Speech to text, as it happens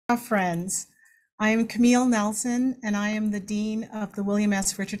Friends. I am Camille Nelson, and I am the Dean of the William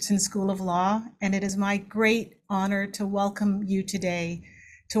S. Richardson School of Law, and it is my great honor to welcome you today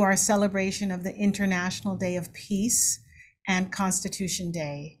to our celebration of the International Day of Peace and Constitution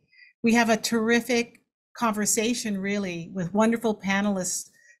Day. We have a terrific conversation, really, with wonderful panelists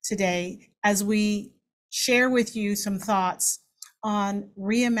today as we share with you some thoughts on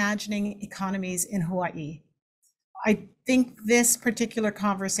reimagining economies in Hawaii. I think this particular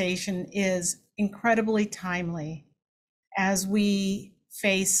conversation is incredibly timely as we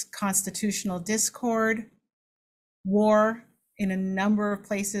face constitutional discord, war in a number of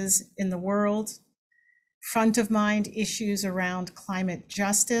places in the world, front of mind issues around climate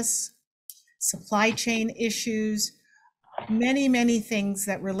justice, supply chain issues, many things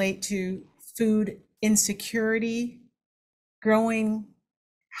that relate to food insecurity, growing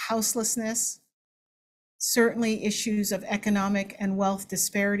houselessness, certainly issues of economic and wealth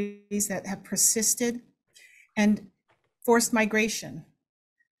disparities that have persisted, and forced migration.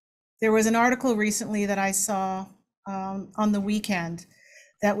 There was an article recently that I saw on the weekend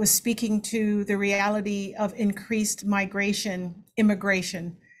that was speaking to the reality of increased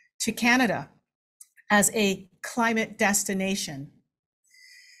immigration to Canada as a climate destination.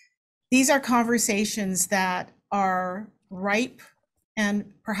 These are conversations that are ripe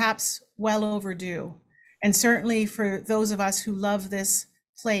and perhaps well overdue. And certainly for those of us who love this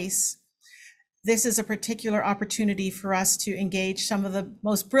place, this is a particular opportunity for us to engage some of the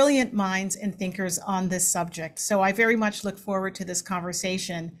most brilliant minds and thinkers on this subject. So I very much look forward to this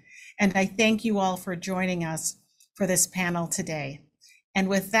conversation. And I thank you all for joining us for this panel today. And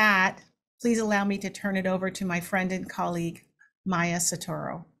with that, please allow me to turn it over to my friend and colleague, Maya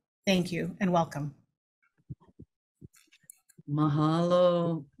Soetoro. Thank you and welcome.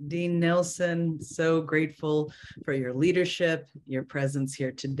 Mahalo, Dean Nelson. So grateful for your leadership, your presence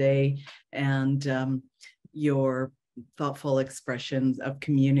here today, and your thoughtful expressions of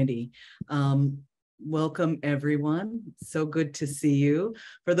community. Welcome, everyone. So good to see you.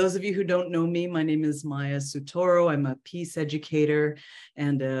 For those of you who don't know me, my name is Maya Soetoro. I'm a peace educator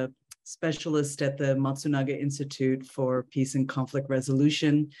and a specialist at the Matsunaga Institute for Peace and Conflict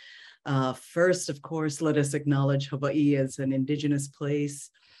Resolution. First, of course, let us acknowledge Hawaii as an indigenous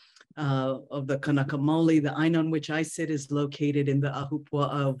place of the Kanaka Maoli. The island on which I sit is located in the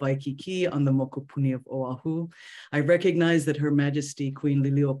Ahupua'a of Waikiki on the Mokopuni of Oahu. I recognize that Her Majesty Queen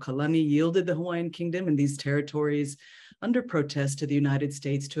Liliuokalani yielded the Hawaiian Kingdom and these territories under protest to the United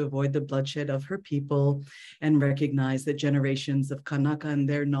States to avoid the bloodshed of her people, and recognize that generations of Kanaka and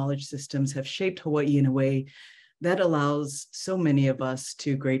their knowledge systems have shaped Hawaii in a way that allows so many of us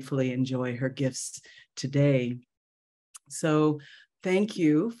to gratefully enjoy her gifts today. So thank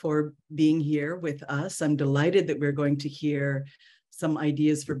you for being here with us. I'm delighted that we're going to hear some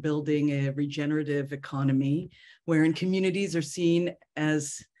ideas for building a regenerative economy, wherein communities are seen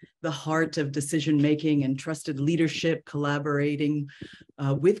as the heart of decision-making, and trusted leadership collaborating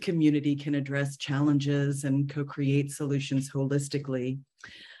with community can address challenges and co-create solutions holistically.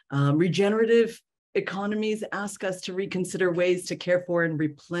 Regenerative economies ask us to reconsider ways to care for and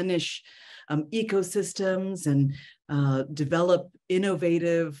replenish ecosystems and develop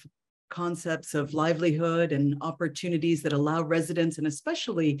innovative concepts of livelihood and opportunities that allow residents and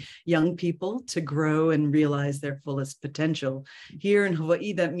especially young people to grow and realize their fullest potential. Here in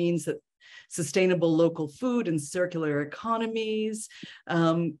Hawaii, that means that sustainable local food and circular economies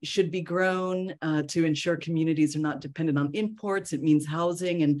should be grown to ensure communities are not dependent on imports. It means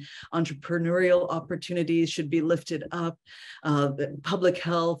housing and entrepreneurial opportunities should be lifted up. Public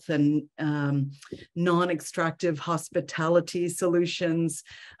health and non-extractive hospitality solutions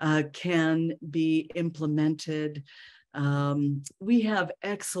can be implemented. We have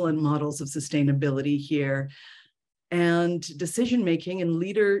excellent models of sustainability here. And decision-making and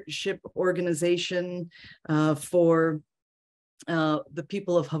leadership organization for the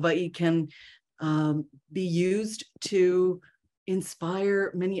people of Hawaii can be used to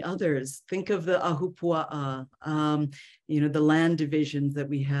inspire many others. Think of the ahupua'a, the land divisions that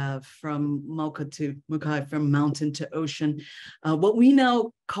we have from Mauka to Mukai, from mountain to ocean. What we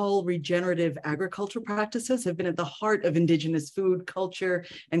now call regenerative agricultural practices have been at the heart of Indigenous food, culture,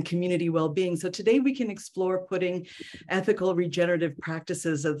 and community well-being. So today we can explore putting ethical regenerative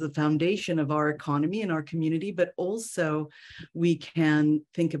practices as the foundation of our economy and our community, but also we can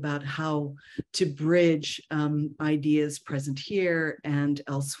think about how to bridge ideas present here and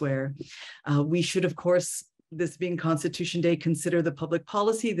elsewhere. We should, of course, this being Constitution Day, consider the public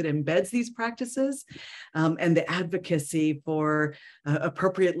policy that embeds these practices and the advocacy for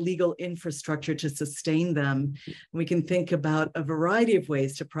appropriate legal infrastructure to sustain them. We can think about a variety of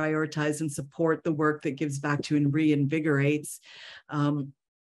ways to prioritize and support the work that gives back to and reinvigorates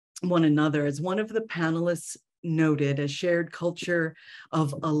one another. As one of the panelists noted, a shared culture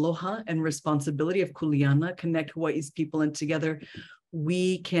of aloha and responsibility of kuleana connect Hawaii's people, and together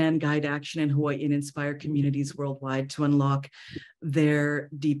we can guide action in Hawaii and inspire communities worldwide to unlock their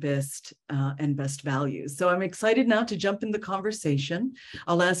deepest and best values. So I'm excited now to jump in the conversation.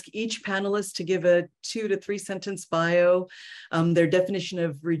 I'll ask each panelist to give a 2 to 3 sentence bio, their definition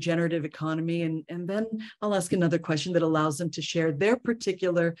of regenerative economy, and then I'll ask another question that allows them to share their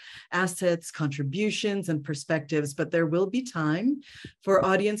particular assets, contributions, and perspectives. But there will be time for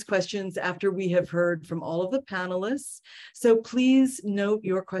audience questions after we have heard from all of the panelists. So please note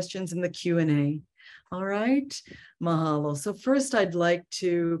your questions in the Q&A. All right, mahalo. So first I'd like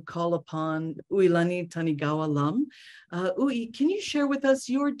to call upon Uilani Tanigawa Lam. Ui, can you share with us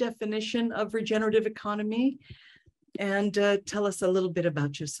your definition of regenerative economy and tell us a little bit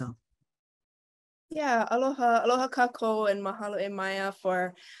about yourself? Yeah, aloha kako, and mahalo e Maya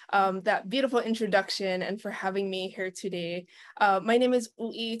for that beautiful introduction and for having me here today. My name is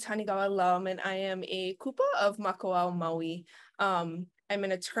Ui Tanigawa Lam, and I am a kupa of Makawao, Maui. I'm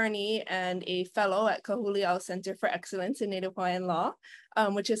an attorney and a fellow at Kahuli'au Center for Excellence in Native Hawaiian Law,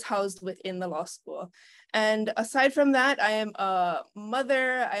 which is housed within the law school. And aside from that, I am a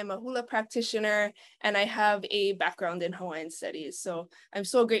mother, I'm a hula practitioner, and I have a background in Hawaiian studies. So I'm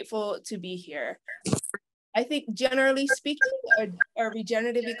so grateful to be here. I think generally speaking, a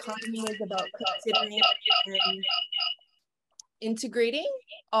regenerative economy is about considering and integrating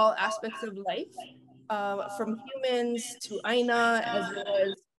all aspects of life, from humans to aina, as well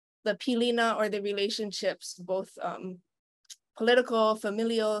as the pilina, or the relationships, both political,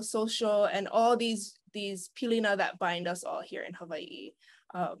 familial, social, and all these pilina that bind us all here in Hawaii.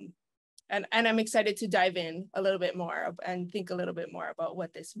 And I'm excited to dive in a little bit more and think a little bit more about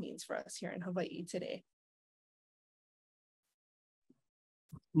what this means for us here in Hawaii today.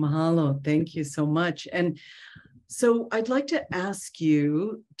 Mahalo, thank you so much. And so I'd like to ask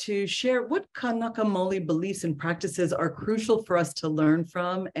you to share what Kanaka Maoli beliefs and practices are crucial for us to learn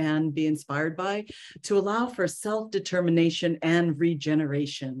from and be inspired by to allow for self-determination and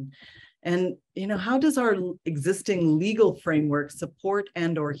regeneration. And, you know, how does our existing legal framework support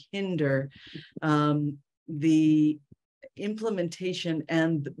and or hinder the implementation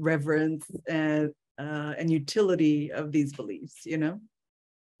and reverence and utility of these beliefs, you know?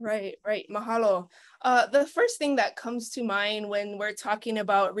 Right. Mahalo. The first thing that comes to mind when we're talking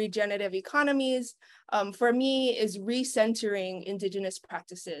about regenerative economies, for me, is recentering Indigenous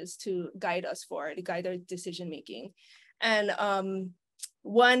practices to guide us forward, to guide our decision making. And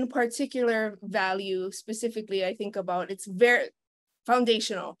one particular value specifically I think about, it's very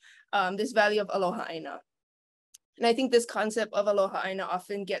foundational, this value of aloha aina. And I think this concept of aloha aina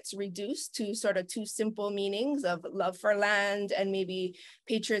often gets reduced to sort of 2 simple meanings of love for land and maybe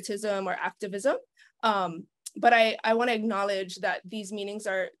patriotism or activism. But I want to acknowledge that these meanings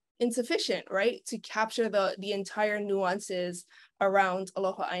are insufficient, right, to capture the entire nuances around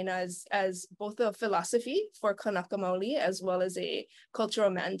aloha aina as both a philosophy for Kanaka Maoli as well as a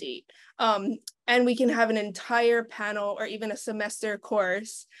cultural mandate. And we can have an entire panel or even a semester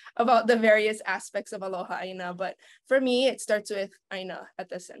course about the various aspects of aloha aina. But for me, it starts with aina at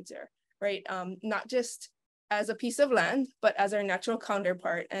the center, right? Not just as a piece of land, but as our natural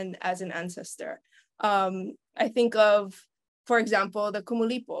counterpart and as an ancestor. I think of, for example, the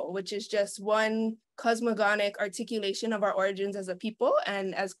kumulipo, which is just one cosmogonic articulation of our origins as a people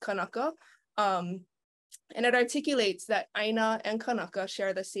and as Kanaka. And it articulates that aina and Kanaka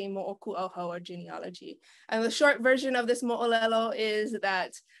share the same mo'oku'auhau, or genealogy. And the short version of this mo'olelo is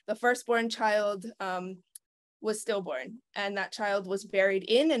that the firstborn child was stillborn, and that child was buried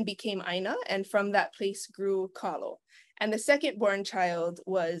in and became aina, and from that place grew kalo. And the second-born child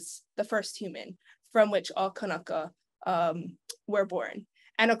was the first human, from which all Kanaka were born.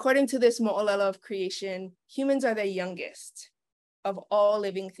 And according to this mo'olelo of creation, humans are the youngest of all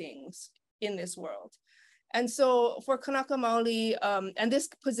living things in this world. And so for Kanaka Maoli, and this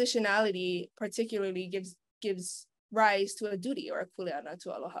positionality particularly gives rise to a duty or a kuleana to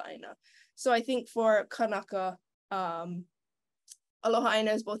aloha aina. So I think for Kanaka, aloha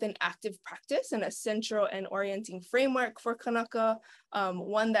aina is both an active practice and a central and orienting framework for Kanaka,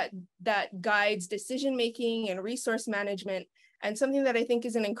 one that guides decision-making and resource management, and something that I think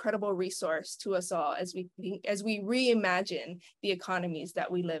is an incredible resource to us all as we reimagine the economies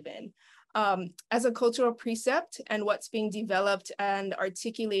that we live in. as a cultural precept and what's being developed and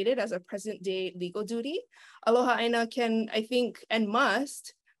articulated as a present day legal duty, Aloha Aina can, I think, and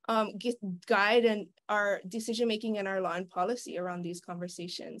must guide and our decision-making and our law and policy around these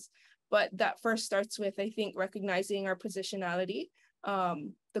conversations. But that first starts with, I think, recognizing our positionality,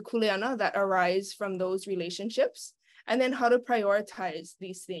 the kuleana that arise from those relationships, and then how to prioritize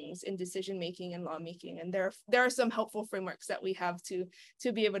these things in decision-making and lawmaking. And there are some helpful frameworks that we have to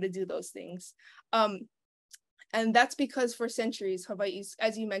be able to do those things. And that's because for centuries, Hawaii's,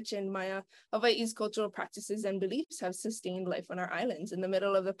 as you mentioned, Maya, Hawaii's cultural practices and beliefs have sustained life on our islands in the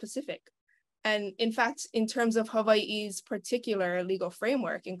middle of the Pacific. And in fact, in terms of Hawaii's particular legal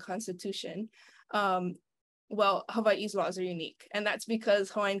framework and constitution, well, Hawaii's laws are unique. And that's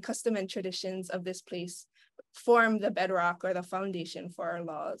because Hawaiian custom and traditions of this place form the bedrock or the foundation for our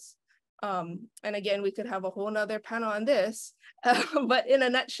laws. And again, we could have a whole nother panel on this, but in a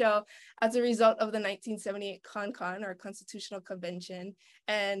nutshell, as a result of the 1978 CONCON, or Constitutional Convention,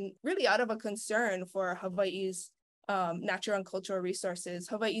 and really out of a concern for Hawaii's natural and cultural resources,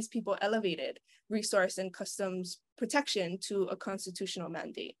 Hawaii's people elevated resource and customs protection to a constitutional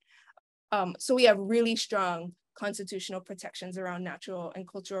mandate. So we have really strong constitutional protections around natural and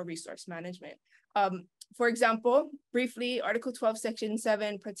cultural resource management. For example, briefly, Article 12, Section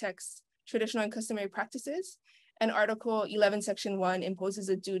 7 protects traditional and customary practices, and Article 11, Section 1 imposes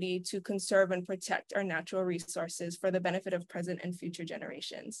a duty to conserve and protect our natural resources for the benefit of present and future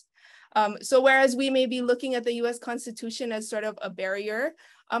generations. So whereas we may be looking at the US Constitution as sort of a barrier,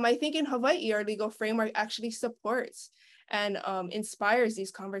 I think in Hawaii, our legal framework actually supports and inspires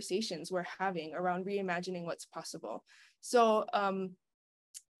these conversations we're having around reimagining what's possible. So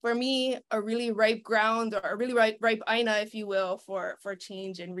for me, a really ripe ground, or a really ripe aina, if you will, for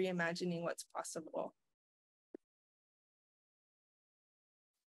change and reimagining what's possible.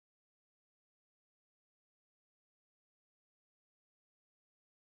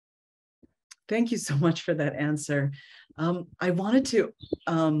 Thank you so much for that answer. I wanted to,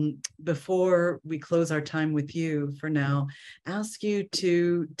 before we close our time with you for now, ask you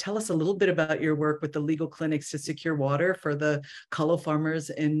to tell us a little bit about your work with the legal clinics to secure water for the kalo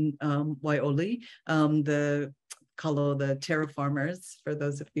farmers in Waioli, the kalo, the taro farmers, for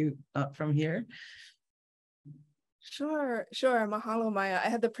those of you from here. Sure. Mahalo, Maya. I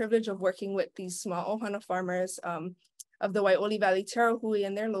had the privilege of working with these small ohana farmers of the Waioli Valley Taro Hui,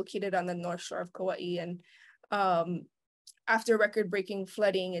 and they're located on the north shore of Kauai. And after record-breaking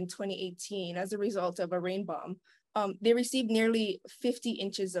flooding in 2018, as a result of a rain bomb, they received nearly 50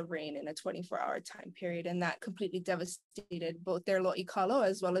 inches of rain in a 24-hour time period, and that completely devastated both their lo'i kalo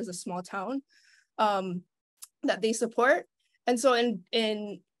as well as a small town that they support. And so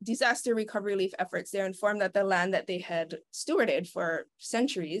in disaster recovery relief efforts, they're informed that the land that they had stewarded for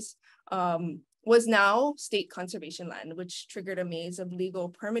centuries was now state conservation land, which triggered a maze of legal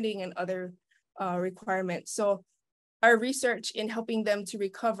permitting and other requirements. So our research in helping them to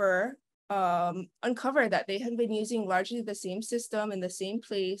recover uncovered that they had been using largely the same system in the same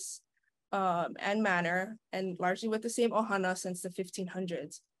place and manner, and largely with the same ohana since the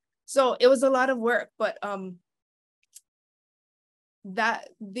 1500s. So it was a lot of work, but that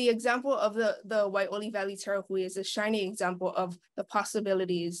the example of the Waioli Valley Taro Hui is a shining example of the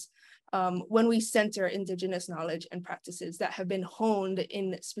possibilities when we center Indigenous knowledge and practices that have been honed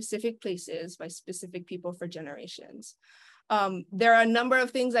in specific places by specific people for generations. There are a number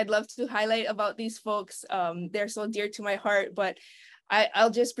of things I'd love to highlight about these folks. They're so dear to my heart, but I'll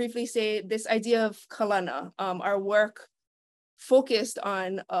just briefly say this idea of kalana, our work focused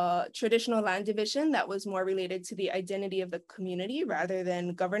on traditional land division that was more related to the identity of the community rather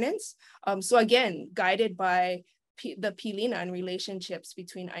than governance. So again, guided by the pilina and relationships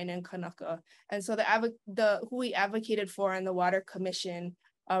between Aina and Kanaka. And so the who we advocated for and the Water Commission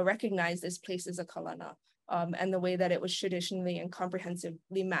recognized this place as a kalana and the way that it was traditionally and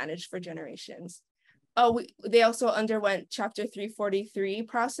comprehensively managed for generations. They also underwent Chapter 343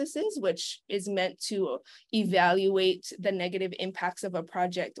 processes, which is meant to evaluate the negative impacts of a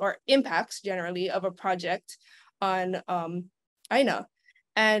project, or impacts generally of a project on Aina.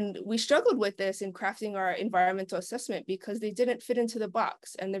 And we struggled with this in crafting our environmental assessment because they didn't fit into the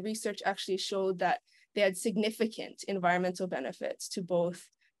box. And the research actually showed that they had significant environmental benefits to both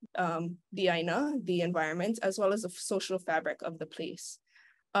the Aina, the environment, as well as the social fabric of the place.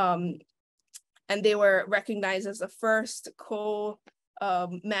 And they were recognized as the first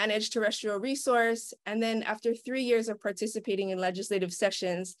co-managed terrestrial resource. And then after 3 years of participating in legislative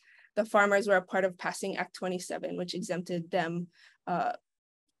sessions, the farmers were a part of passing Act 27, which exempted them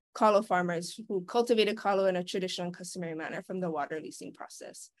kalo farmers who cultivated kalo in a traditional and customary manner from the water leasing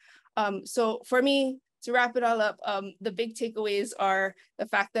process. So for me, to wrap it all up, the big takeaways are the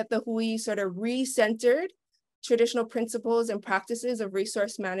fact that the hui sort of re-centered traditional principles and practices of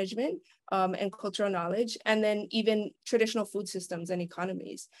resource management and cultural knowledge, and then even traditional food systems and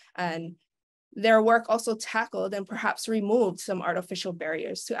economies. And their work also tackled and perhaps removed some artificial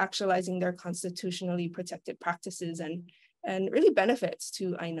barriers to actualizing their constitutionally protected practices and really benefits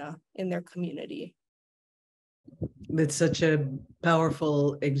to Aina in their community. It's such a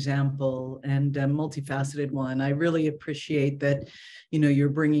powerful example and a multifaceted one. I really appreciate that, you're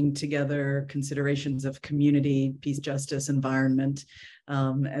bringing together considerations of community, peace, justice, environment,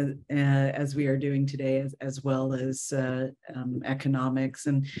 as we are doing today, as well as economics.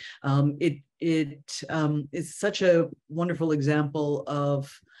 And it is such a wonderful example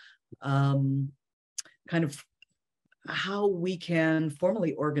of kind of how we can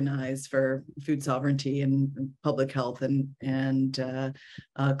formally organize for food sovereignty and public health and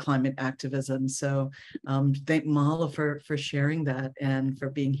climate activism. So thank Mahalo for sharing that and for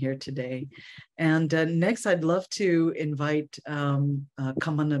being here today. And next, I'd love to invite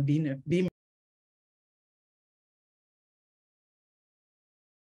Kamana Beamer.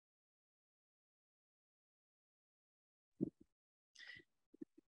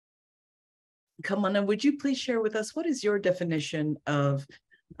 Kamana, would you please share with us, what is your definition of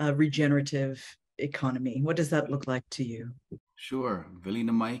a regenerative economy? What does that look like to you? Sure.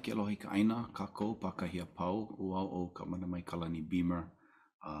 Velina mai ke alohi ka aina, kako pakahia pau, uau o Kamana mai kalani Beamer,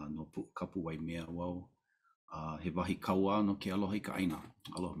 no kapu wai mea wau, he wahi kaua no ke alohi ka aina,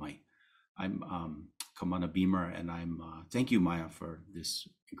 aloha mai. I'm Kamana Beamer, and I'm, thank you, Maya, for this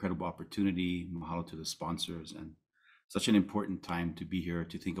incredible opportunity. Mahalo to the sponsors, and such an important time to be here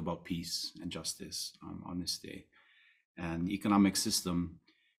to think about peace and justice on this day. And the economic system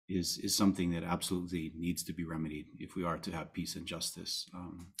is something that absolutely needs to be remedied if we are to have peace and justice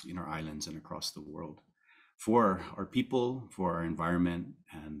in our islands and across the world, for our people, for our environment,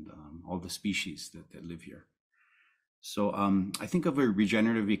 and all the species that live here. So I think of a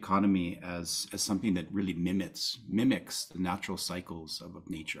regenerative economy as something that really mimics the natural cycles of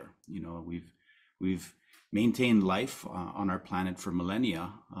nature. We've maintained life on our planet for millennia,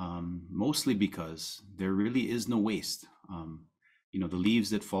 mostly because there really is no waste. The leaves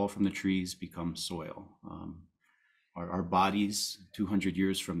that fall from the trees become soil. Our bodies, 200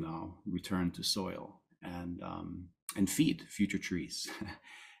 years from now, return to soil and feed future trees.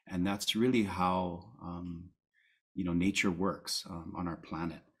 And that's really how nature works on our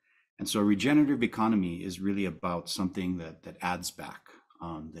planet. And so a regenerative economy is really about something that adds back,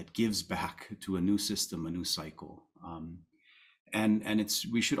 that gives back to a new system, a new cycle. And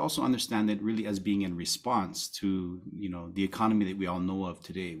we should also understand that really as being in response to, the economy that we all know of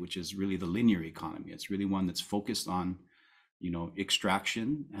today, which is really the linear economy. It's really one that's focused on,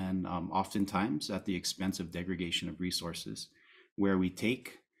 extraction, and oftentimes at the expense of degradation of resources, where we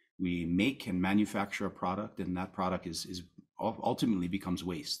make and manufacture a product, and that product is ultimately becomes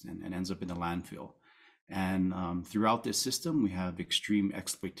waste and ends up in the landfill. And throughout this system, we have extreme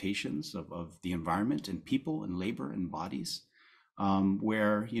exploitations of the environment and people and labor and bodies,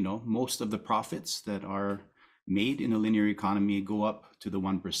 where most of the profits that are made in a linear economy go up to the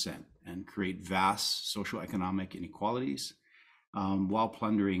 1% and create vast social economic inequalities, while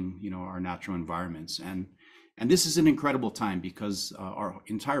plundering our natural environments. And this is an incredible time because our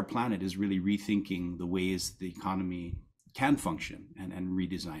entire planet is really rethinking the ways the economy can function and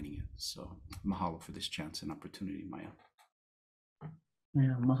redesigning it. So mahalo for this chance and opportunity, Maya.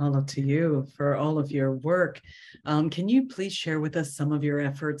 Yeah, mahalo to you for all of your work. Can you please share with us some of your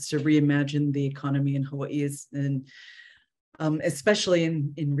efforts to reimagine the economy in Hawaii, and especially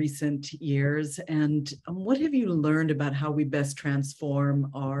in recent years? And what have you learned about how we best transform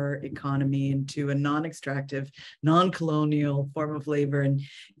our economy into a non-extractive, non-colonial form of labor, and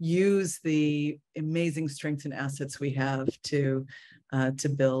use the amazing strengths and assets we have to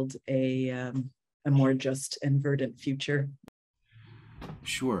build a more just and verdant future?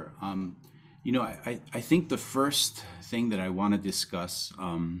 Sure. I think the first thing that I want to discuss,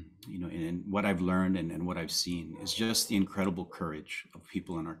 and what I've learned and what I've seen, is just the incredible courage of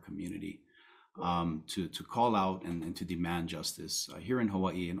people in our community to call out and to demand justice here in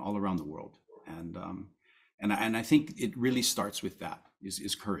Hawaii and all around the world. And I think it really starts with that,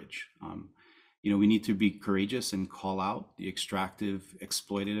 is courage. We need to be courageous and call out the extractive,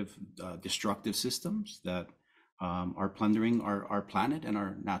 exploitative, destructive systems that are plundering our planet and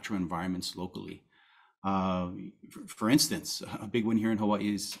our natural environments locally. For instance, a big one here in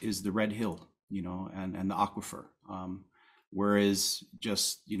Hawaii is the Red Hill, and the aquifer. Whereas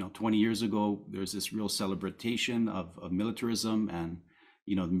just, 20 years ago, there's this real celebration of militarism and,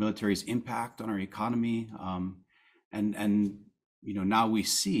 the military's impact on our economy. And now we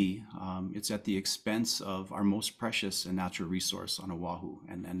see it's at the expense of our most precious and natural resource on Oahu.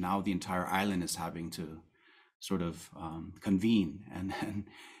 And now the entire island is having to sort of convene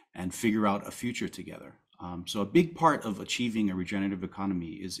and figure out a future together. So a big part of achieving a regenerative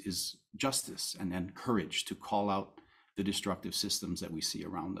economy is justice and courage to call out the destructive systems that we see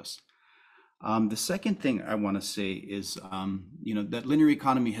around us. The second thing I want to say is, that linear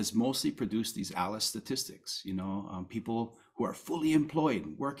economy has mostly produced these ALICE statistics, people who are fully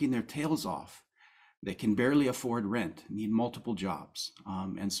employed, working their tails off, they can barely afford rent, need multiple jobs.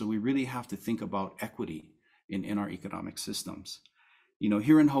 And so we really have to think about equity in our economic systems.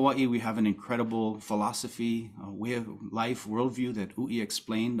 Here in Hawaii, we have an incredible philosophy, way of life, worldview that Ui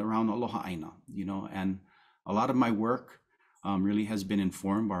explained around Aloha Aina, and a lot of my work really has been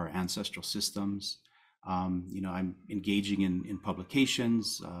informed by our ancestral systems. I'm engaging in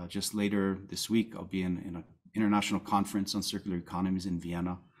publications. Just later this week, I'll be in an international conference on circular economies in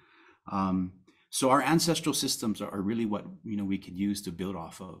Vienna. So our ancestral systems are really what we could use to build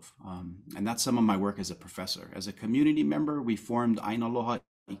off of. And that's some of my work as a professor. As a community member, we formed Aina Aloha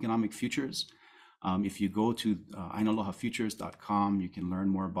Economic Futures. If you go to ainalohafutures.com, you can learn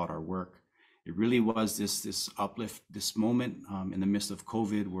more about our work. It really was this uplift, this moment in the midst of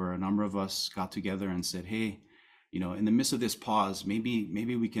COVID, where a number of us got together and said, hey, in the midst of this pause,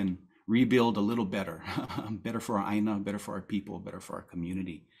 maybe we can rebuild a little better, better for our Aina, better for our people, better for our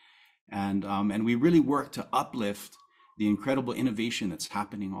community. And we really work to uplift the incredible innovation that's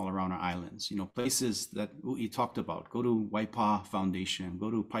happening all around our islands. Places that Ui talked about. Go to Waipa Foundation, go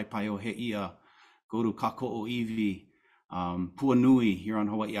to Paipaio He'ia, go to Kako'oiwi, Puanui here on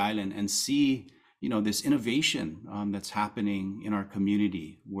Hawaii Island, and see this innovation that's happening in our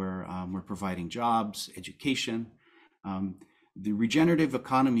community, where we're providing jobs, education. The regenerative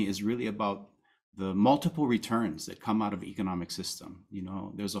economy is really about the multiple returns that come out of the economic system.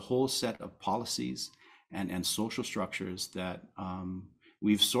 There's a whole set of policies and social structures that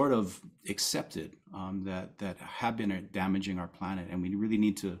we've sort of accepted that have been damaging our planet, and we really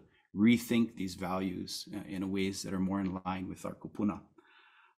need to rethink these values in ways that are more in line with our kupuna.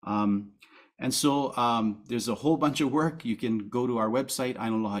 And so there's a whole bunch of work. You can go to our website,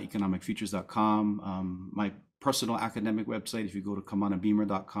 ainaalohaeconomicfutures.com. My personal academic website, if you go to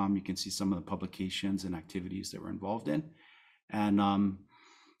kamanabeamer.com, you can see some of the publications and activities that we're involved in. And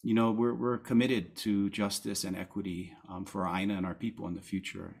we're committed to justice and equity for our Aina and our people in the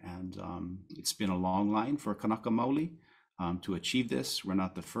future. And it's been a long line for Kanaka Maoli to achieve this. We're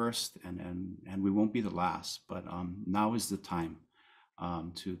not the first, and we won't be the last, but now is the time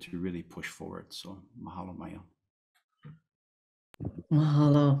to really push forward. So mahalo Maya.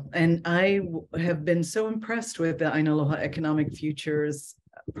 Mahalo. And I have been so impressed with the Aina Aloha Economic Futures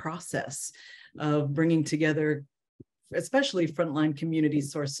process of bringing together, especially frontline community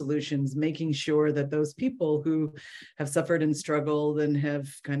source solutions, making sure that those people who have suffered and struggled and have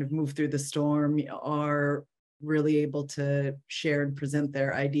kind of moved through the storm are really able to share and present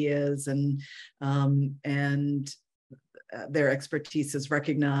their ideas, and their expertise is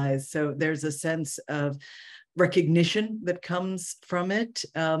recognized. So there's a sense of recognition that comes from it,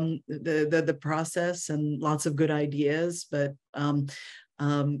 the process, and lots of good ideas, but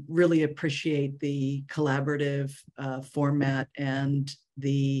really appreciate the collaborative format and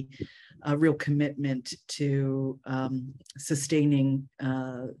the real commitment to sustaining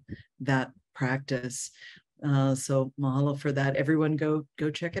that practice. So mahalo for that. Everyone go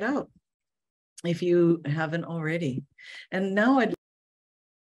check it out if you haven't already. And now I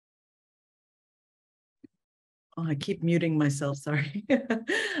keep muting myself, sorry.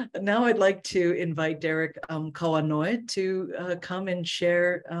 Now I'd like to invite Derek Kauanoe to come and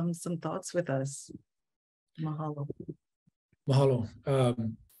share some thoughts with us. Mahalo. Mahalo.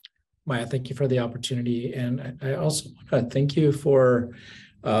 Maya, thank you for the opportunity. And I also want to thank you for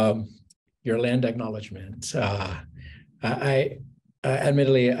your land acknowledgement.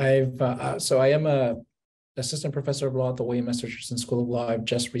 Admittedly, I am a assistant professor of law at the Richardson School of Law. I've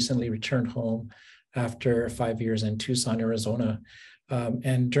just recently returned home after 5 years in Tucson, Arizona.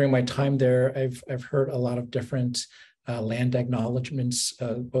 And during my time there, I've heard a lot of different land acknowledgements,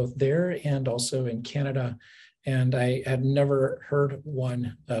 both there and also in Canada. And I had never heard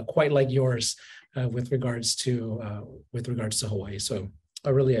one quite like yours with regards to Hawaii. So I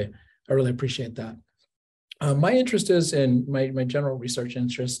really appreciate that. My interest is in my general research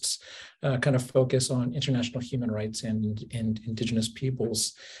interests kind of focus on international human rights and indigenous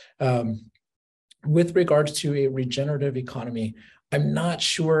peoples. with regards to a regenerative economy, I'm not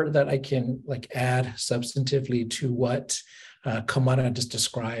sure that I can add substantively to what Kamana just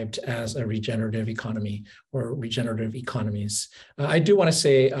described as a regenerative economy or regenerative economies. I do want to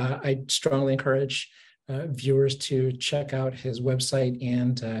say I strongly encourage viewers to check out his website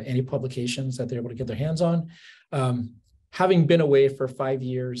and any publications that they're able to get their hands on. Having been away for 5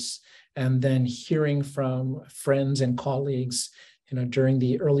 years and then hearing from friends and colleagues, during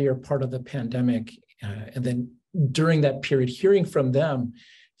the earlier part of the pandemic, and then during that period, hearing from them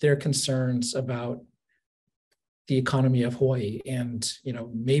their concerns about the economy of Hawaii. And,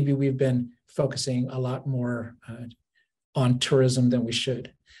 maybe we've been focusing a lot more on tourism than we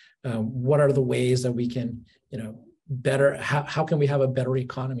should. What are the ways that we can, better, how can we have a better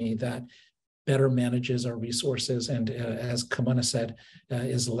economy that better manages our resources and, as Kamana said,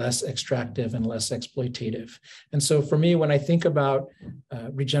 is less extractive and less exploitative. And so for me, when I think about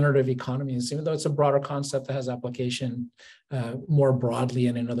regenerative economies, even though it's a broader concept that has application more broadly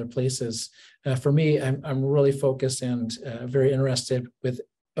and in other places, for me, I'm really focused and very interested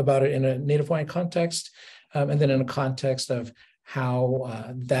about it in a Native Hawaiian context, and then in a context of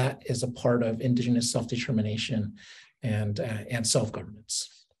how that is a part of Indigenous self-determination and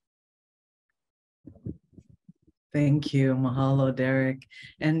self-governance. Thank you. Mahalo, Derek.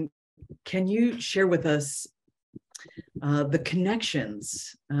 And can you share with us the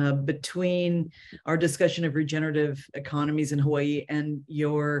connections between our discussion of regenerative economies in Hawaii and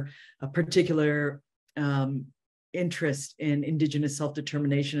your particular interest in Indigenous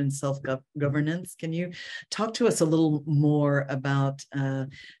self-determination and self-governance? Can you talk to us a little more about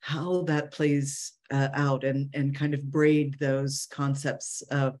how that plays out and kind of braid those concepts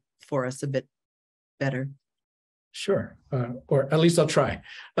for us a bit better? Sure, or at least I'll try.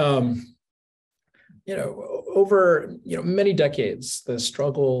 Over many decades, the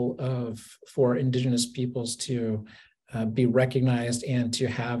struggle for Indigenous peoples to be recognized and to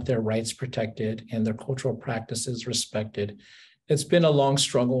have their rights protected and their cultural practices respected, it's been a long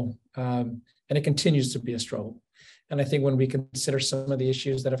struggle, and it continues to be a struggle. And I think when we consider some of the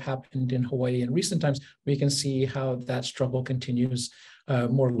issues that have happened in Hawaii in recent times, we can see how that struggle continues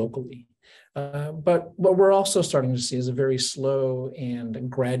more locally. But what we're also starting to see is a very slow and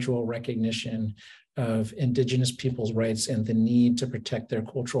gradual recognition of Indigenous people's rights and the need to protect their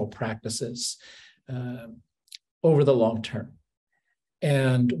cultural practices over the long term.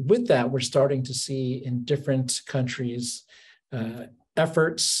 And with that, we're starting to see in different countries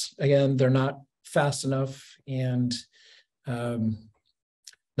efforts. Again, they're not fast enough and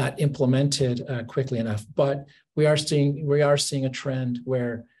not implemented quickly enough, but we are seeing a trend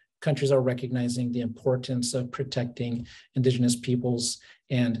where countries are recognizing the importance of protecting Indigenous peoples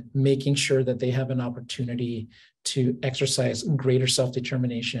and making sure that they have an opportunity to exercise greater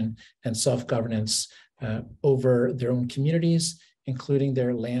self-determination and self-governance over their own communities, including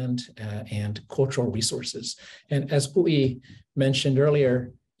their land and cultural resources. And as Ui mentioned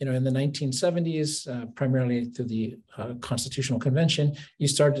earlier, in the 1970s, primarily through the Constitutional Convention, you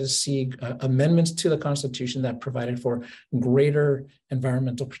started to see amendments to the Constitution that provided for greater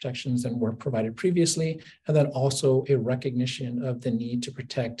environmental protections than were provided previously, and then also a recognition of the need to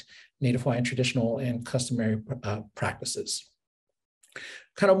protect Native Hawaiian traditional and customary practices.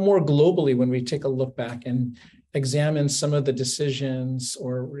 Kind of more globally, when we take a look back and examine some of the decisions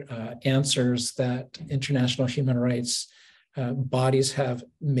or answers that international human rights bodies have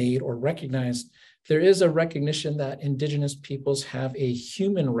made or recognized, there is a recognition that Indigenous peoples have a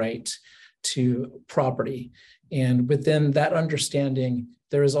human right to property. And within that understanding,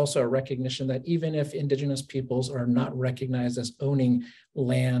 there is also a recognition that even if Indigenous peoples are not recognized as owning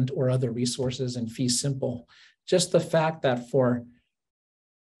land or other resources in fee simple, just the fact that for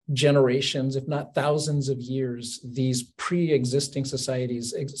generations, if not thousands of years, these pre-existing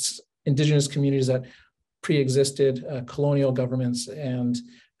societies, Indigenous communities that pre-existed colonial governments and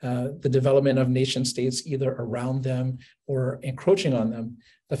the development of nation states either around them or encroaching on them,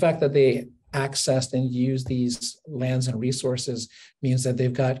 the fact that they accessed and used these lands and resources means that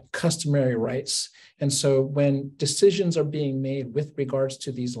they've got customary rights. And so when decisions are being made with regards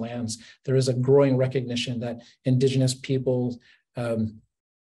to these lands, there is a growing recognition that Indigenous people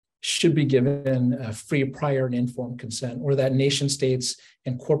should be given free, prior, and informed consent, or that nation states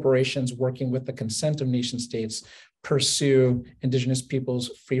and corporations working with the consent of nation states pursue Indigenous people's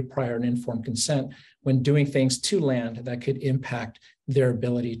free, prior, and informed consent when doing things to land that could impact their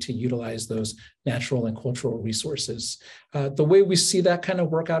ability to utilize those natural and cultural resources. The way we see that kind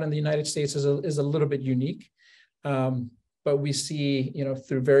of work out in the United States is a little bit unique, but we see,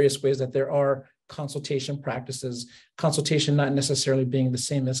 through various ways that there are consultation practices, consultation not necessarily being the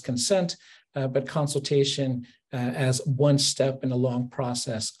same as consent, but consultation as one step in a long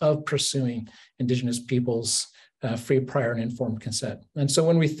process of pursuing Indigenous peoples' free, prior, and informed consent. And so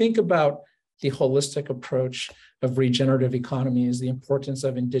when we think about the holistic approach of regenerative economies, the importance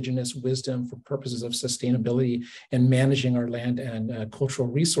of Indigenous wisdom for purposes of sustainability and managing our land and cultural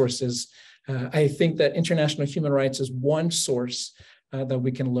resources, I think that international human rights is one source that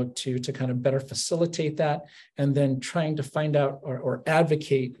we can look to kind of better facilitate that, and then trying to find out or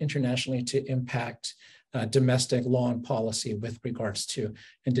advocate internationally to impact domestic law and policy with regards to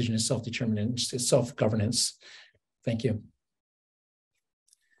Indigenous self-determination, self-governance. Thank you.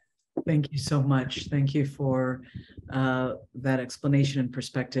 Thank you so much. Thank you for that explanation and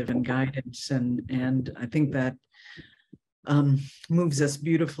perspective and guidance. And I think that moves us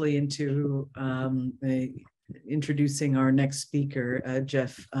beautifully into introducing our next speaker,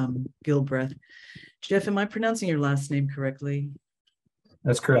 Jeff Gilbreath. Jeff, am I pronouncing your last name correctly?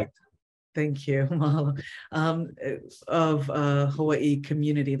 That's correct. Thank you. Of Hawaii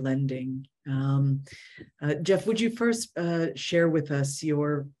Community Lending. Jeff, would you first share with us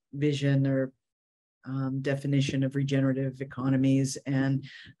your vision or definition of regenerative economies and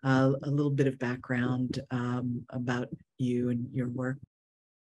a little bit of background about you and your work?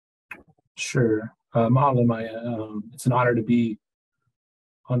 Sure. Mahalo, Maya. It's an honor to be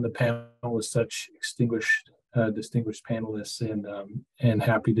on the panel with such distinguished panelists, and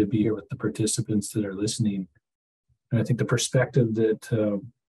happy to be here with the participants that are listening. And I think the perspective that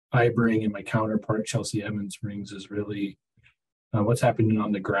I bring and my counterpart, Chelsie Evans, brings is really what's happening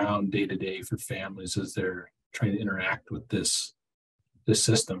on the ground day to day for families as they're trying to interact with this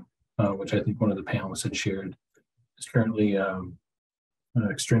system, which I think one of the panelists had shared is currently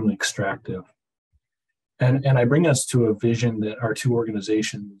extremely extractive. And I bring us to a vision that our two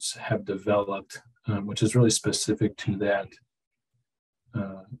organizations have developed, which is really specific to that,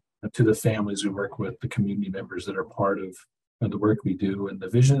 to the families we work with, the community members that are part of the work we do. And the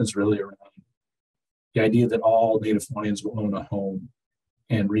vision is really around the idea that all Native Hawaiians will own a home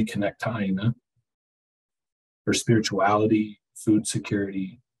and reconnect to Aina for spirituality, food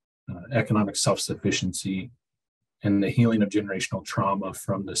security, economic self-sufficiency, and the healing of generational trauma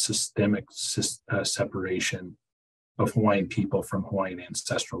from the systemic separation of Hawaiian people from Hawaiian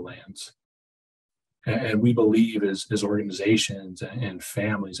ancestral lands. And we believe as organizations and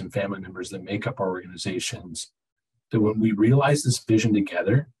families and family members that make up our organizations, that when we realize this vision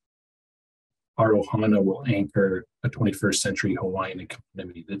together, our ohana will anchor a 21st century Hawaiian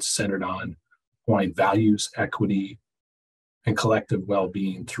economy that's centered on Hawaiian values, equity, and collective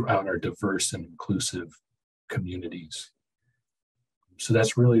well-being throughout our diverse and inclusive communities. So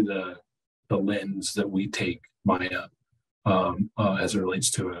that's really the lens that we take, Maya, as it relates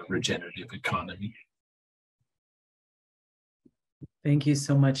to a regenerative economy. Thank you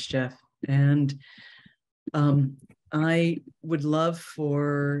so much, Jeff. And I would love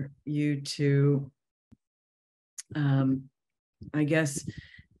for you to, I guess,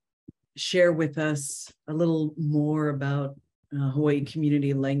 share with us a little more about Hawaii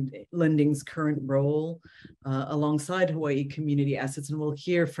Community Lending's current role alongside Hawaii Community Assets, and we'll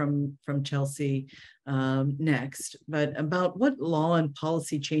hear from Chelsie next, but about what law and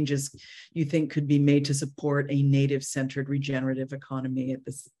policy changes you think could be made to support a Native-centered regenerative economy at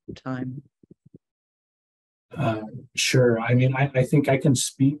this time. Sure. I mean, I think I can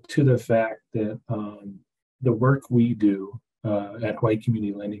speak to the fact that the work we do at Hawaii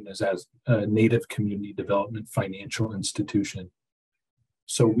Community Lending is as a Native Community Development Financial Institution.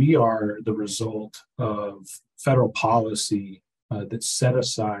 So we are the result of federal policy that set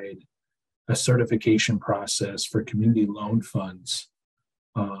aside a certification process for community loan funds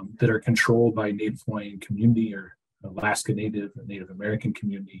that are controlled by Native Hawaiian community or Alaska Native or Native American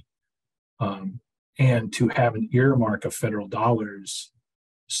community, and to have an earmark of federal dollars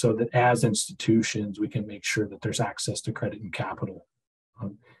so that as institutions, we can make sure that there's access to credit and capital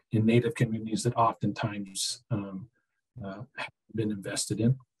in Native communities that oftentimes have been invested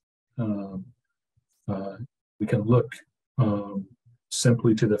in. We can look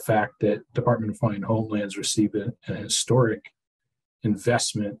simply to the fact that Department of Hawaiian Homelands received an historic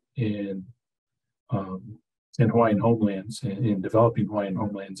investment in Hawaiian homelands, in developing Hawaiian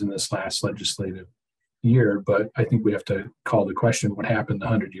homelands in this last legislative year, but I think we have to call the question what happened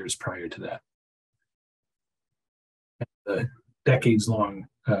 100 years prior to that. The decades-long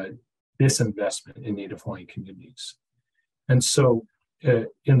disinvestment in Native Hawaiian communities. And so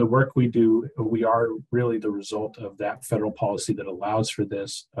in the work we do, we are really the result of that federal policy that allows for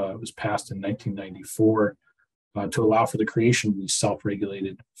this. It was passed in 1994 to allow for the creation of these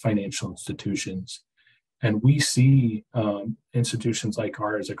self-regulated financial institutions. And we see institutions like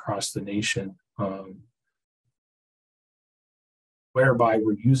ours across the nation, whereby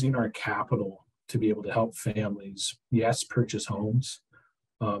we're using our capital to be able to help families, yes, purchase homes,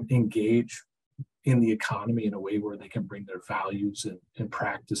 engage in the economy in a way where they can bring their values and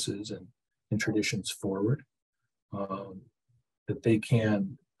practices and traditions forward, that they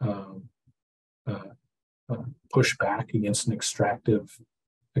can push back against an extractive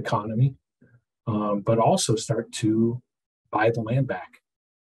economy, but also start to buy the land back,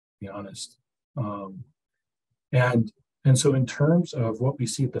 to be honest. And so in terms of what we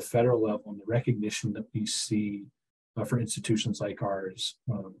see at the federal level and the recognition that we see for institutions like ours,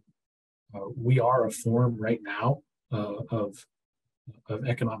 we are a form right now of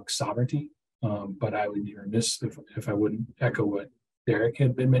economic sovereignty, but I would be remiss if I wouldn't echo what Derek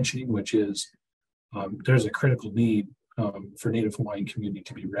had been mentioning, which is there's a critical need for Native Hawaiian community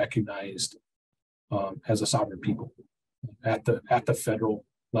to be recognized as a sovereign people at the federal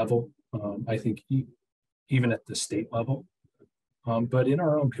level. I think even at the state level, but in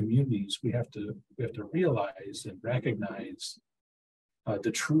our own communities, we have to realize and recognize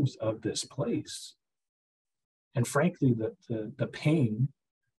the truth of this place, and frankly, the pain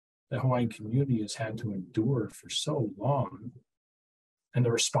the Hawaiian community has had to endure for so long, and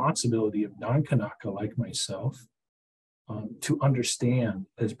the responsibility of non-Kanaka like myself to understand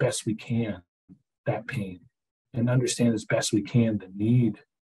as best we can that pain, and understand as best we can the need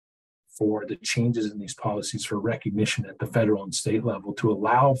for the changes in these policies for recognition at the federal and state level to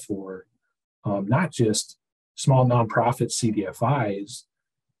allow for not just small nonprofit CDFIs,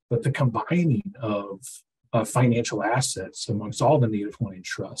 but the combining of financial assets amongst all the Native Hawaiian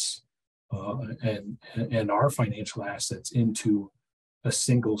trusts and our financial assets into a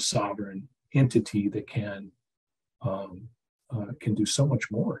single sovereign entity that can do so much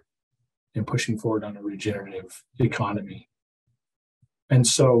more in pushing forward on a regenerative economy. And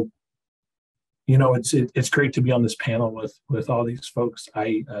so, you know, it's great to be on this panel with all these folks.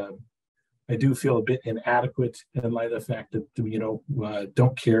 I do feel a bit inadequate in light of the fact that, you know,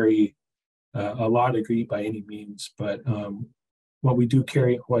 don't carry a law degree by any means, but what we do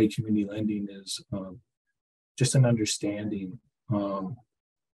carry at Hawaii Community Lending is just an understanding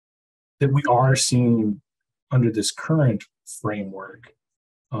that we are seeing under this current framework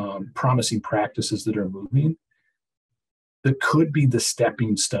promising practices that are moving that could be the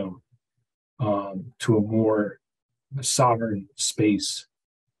stepping stone to a more sovereign space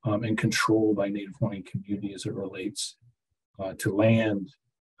and control by Native Hawaiian community as it relates to land,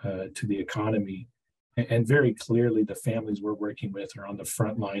 to the economy. And very clearly, the families we're working with are on the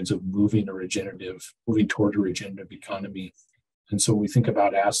front lines of moving toward a regenerative economy. And so when we think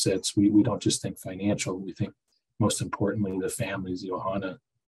about assets, we don't just think financial, we think most importantly, the families, the ohana,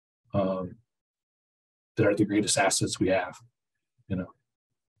 that are the greatest assets we have, you know.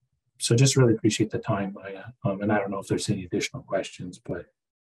 So just really appreciate the time. And I don't know if there's any additional questions, but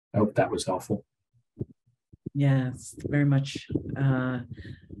I hope that was helpful. Yes, very much.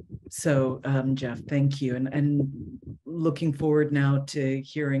 So Jeff, thank you. And looking forward now to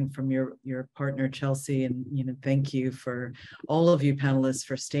hearing from your partner, Chelsie, and, you know, thank you for all of you panelists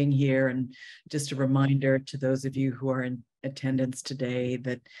for staying here. And just a reminder to those of you who are in attendance today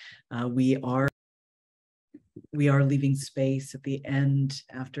that we are leaving space at the end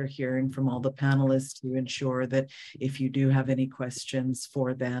after hearing from all the panelists to ensure that if you do have any questions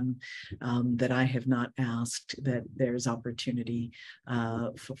for them that I have not asked, that there's opportunity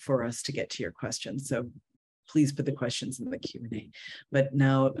for us to get to your questions. So please put the questions in the Q&A. But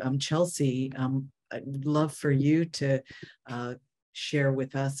now, Chelsie, I'd love for you to share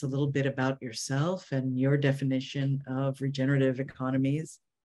with us a little bit about yourself and your definition of regenerative economies.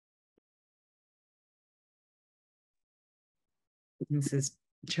 This is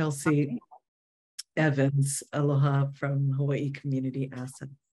Chelsie Evans, aloha from Hawaii Community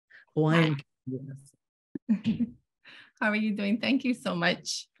Assets, Hawaiian Community Assets. How are you doing? Thank you so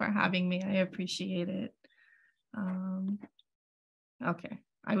much for having me. I appreciate it. Okay,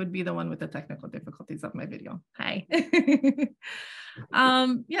 I would be the one with the technical difficulties of my video. Hi. Yeah,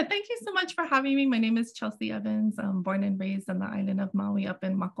 thank you so much for having me. My name is Chelsie Evans. I'm born and raised on the island of Maui up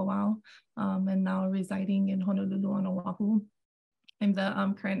in Makawao, and now residing in Honolulu on Oahu. I'm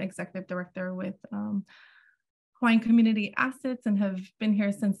the current executive director with Hawaiian Community Assets and have been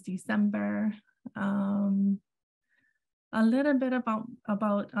here since December. A little bit about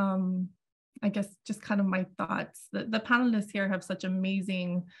I guess just kind of my thoughts. The panelists here have such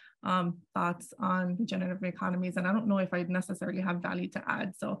amazing thoughts on regenerative economies, and I don't know if I necessarily have value to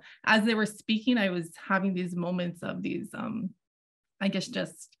add. So as they were speaking, I was having these moments of these, I guess,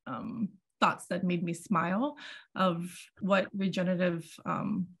 just thoughts that made me smile of what regenerating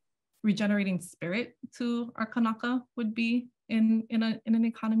spirit to our Kanaka would be in an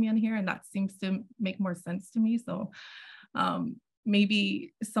economy on here, and that seems to make more sense to me. So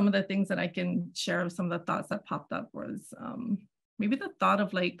maybe some of the things that I can share of some of the thoughts that popped up was maybe the thought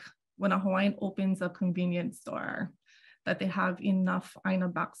of like when a Hawaiian opens a convenience store, that they have enough Aina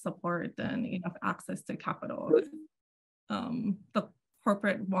back support and enough access to capital. The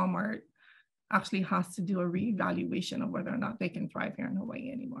corporate Walmart actually has to do a reevaluation of whether or not they can thrive here in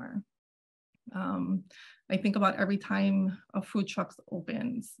Hawaii anymore. I think about every time a food truck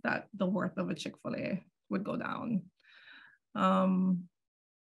opens, that the worth of a Chick-fil-A would go down.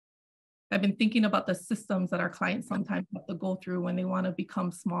 I've been thinking about the systems that our clients sometimes have to go through when they want to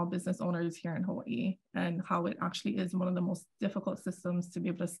become small business owners here in Hawaii, and how it actually is one of the most difficult systems to be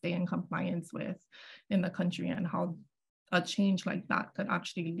able to stay in compliance with in the country, and how a change like that could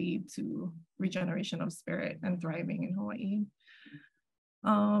actually lead to regeneration of spirit and thriving in Hawaii.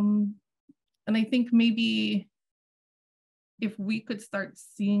 And I think maybe if we could start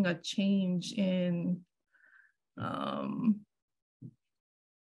seeing a change in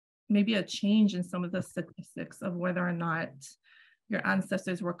maybe a change in some of the statistics of whether or not your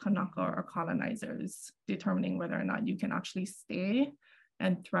ancestors were Kanaka or colonizers, determining whether or not you can actually stay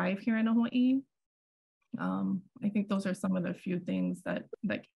and thrive here in Hawaii. I think those are some of the few things that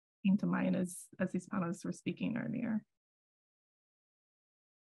came to mind as these panelists were speaking earlier.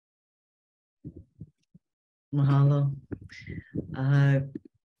 Mahalo.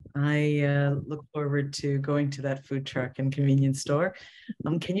 I look forward to going to that food truck and convenience store.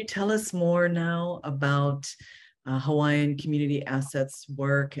 Can you tell us more now about Hawaiian Community Assets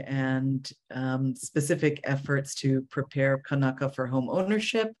work and specific efforts to prepare Kanaka for home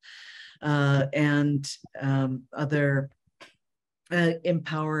ownership and other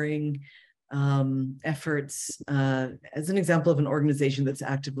empowering efforts as an example of an organization that's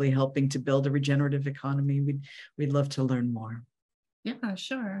actively helping to build a regenerative economy? We'd love to learn more. Yeah,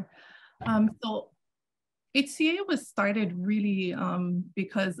 sure. So HCA was started really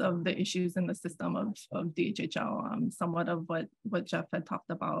because of the issues in the system of DHHL, somewhat of what Jeff had talked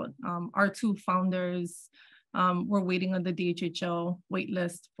about. Our two founders were waiting on the DHHL wait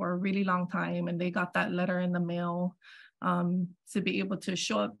list for a really long time, and they got that letter in the mail to be able to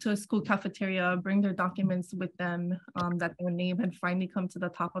show up to a school cafeteria, bring their documents with them, that their name had finally come to the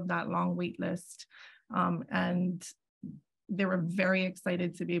top of that long wait list. And they were very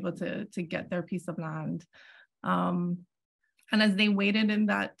excited to be able to get their piece of land. And as they waited in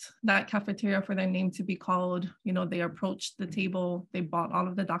that cafeteria for their name to be called, you know, they approached the table, they bought all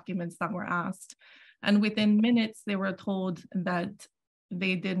of the documents that were asked. And within minutes, they were told that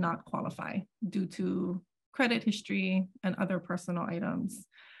they did not qualify due to credit history and other personal items.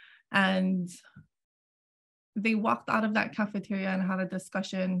 And they walked out of that cafeteria and had a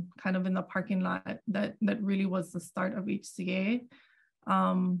discussion kind of in the parking lot that really was the start of HCA.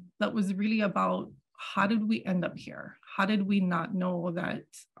 That was really about, how did we end up here? How did we not know that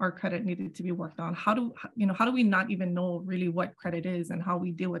our credit needed to be worked on? How do we not even know really what credit is and how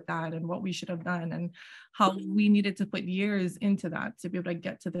we deal with that and what we should have done, and how we needed to put years into that to be able to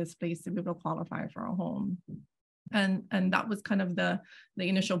get to this place, to be able to qualify for a home. And that was kind of the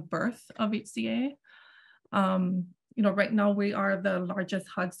initial birth of HCA. You know, right now we are the largest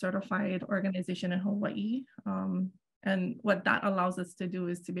HUD certified organization in Hawaii. And what that allows us to do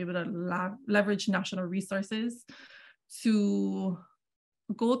is to be able to leverage national resources to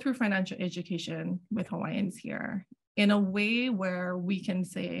go through financial education with Hawaiians here in a way where we can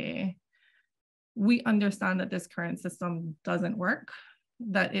say, we understand that this current system doesn't work,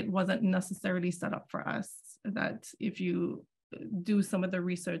 that it wasn't necessarily set up for us, that if you do some of the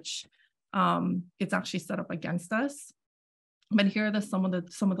research, it's actually set up against us. But here are some of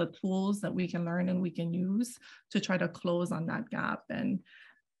the tools that we can learn and we can use to try to close on that gap. And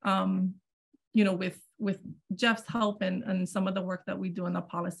you know, with Jeff's help and some of the work that we do in the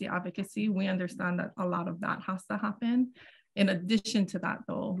policy advocacy, we understand that a lot of that has to happen. In addition to that,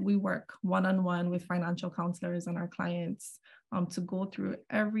 though, we work one-on-one with financial counselors and our clients to go through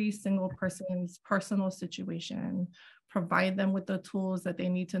every single person's personal situation, provide them with the tools that they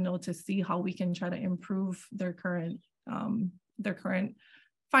need to know to see how we can try to improve their current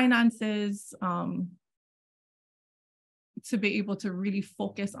finances, to be able to really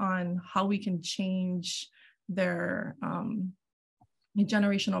focus on how we can change their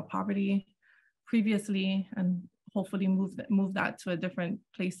generational poverty, previously, and hopefully move that to a different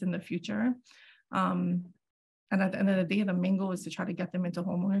place in the future. And at the end of the day, the main goal is to try to get them into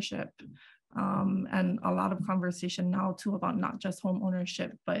home ownership. And a lot of conversation now too about not just home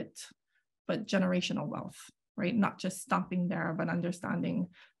ownership, but generational wealth, right? Not just stopping there, but understanding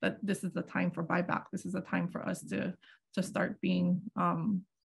that this is the time for buyback. This is a time for us to start being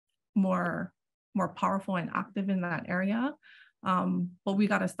more powerful and active in that area. But we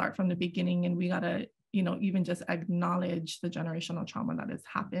got to start from the beginning, and we got to, even just acknowledge the generational trauma that has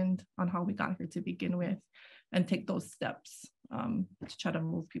happened on how we got here to begin with, and take those steps to try to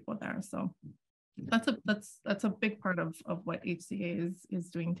move people there. So that's a big part of what HCA is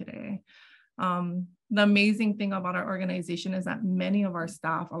doing today. The amazing thing about our organization is that many of our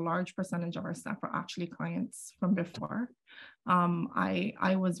staff, a large percentage of our staff, are actually clients from before.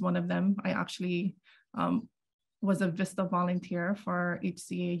 I was one of them. I actually was a VISTA volunteer for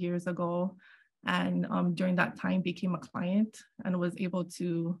HCA years ago, and during that time became a client and was able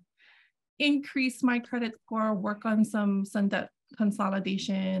to increase my credit score, work on some debt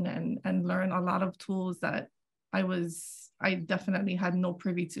consolidation, and learn a lot of tools that I definitely had no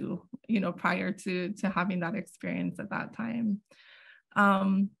privy to, prior to having that experience at that time.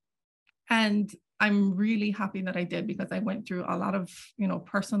 And I'm really happy that I did, because I went through a lot of,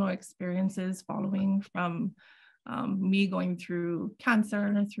 personal experiences following from me going through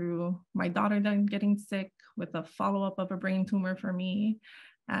cancer, through my daughter then getting sick with a follow-up of a brain tumor for me.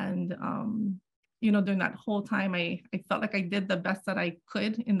 And, during that whole time, I felt like I did the best that I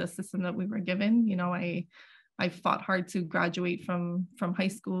could in the system that we were given. I fought hard to graduate from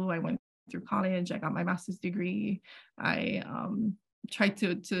high school. I went through college. I got my master's degree. I tried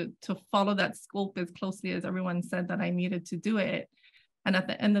to follow that scope as closely as everyone said that I needed to do it. And at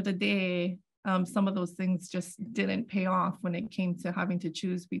the end of the day, some of those things just didn't pay off when it came to having to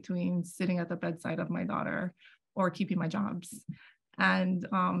choose between sitting at the bedside of my daughter or keeping my jobs. And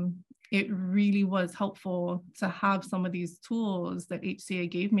it really was helpful to have some of these tools that HCA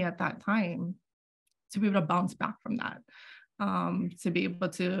gave me at that time to be able to bounce back from that, to be able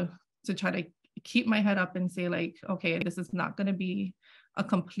to try to keep my head up and say, like, okay, this is not going to be a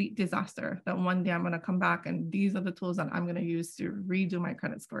complete disaster, that one day I'm going to come back and these are the tools that I'm going to use to redo my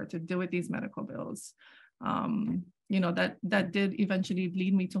credit score, to deal with these medical bills. That did eventually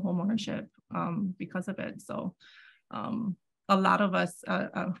lead me to home ownership because of it. So a lot of us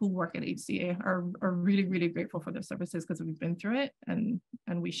who work at HCA are really, really grateful for their services, because we've been through it, and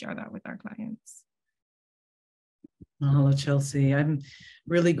we share that with our clients. Mahalo, Chelsie. I'm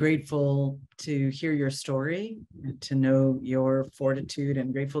really grateful to hear your story, and to know your fortitude,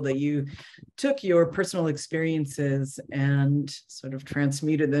 and grateful that you took your personal experiences and sort of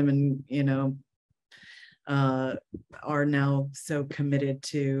transmuted them, and are now so committed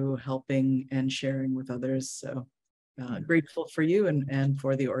to helping and sharing with others. So grateful for you and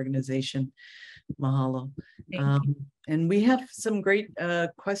for the organization. Mahalo. And we have some great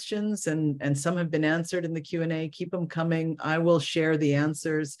questions, and some have been answered in the Q&A. Keep them coming. I will share the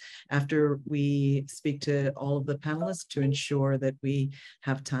answers after we speak to all of the panelists to ensure that we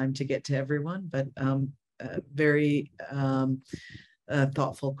have time to get to everyone, but very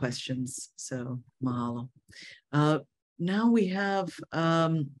thoughtful questions. So mahalo. Now we have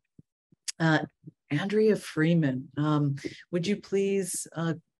Andrea Freeman. Would you please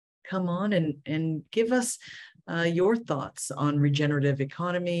come on and give us your thoughts on regenerative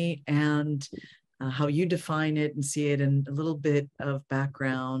economy, and how you define it and see it, and a little bit of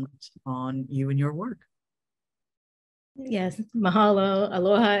background on you and your work. Yes, mahalo,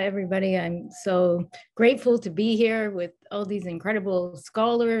 aloha, everybody. I'm so grateful to be here with all these incredible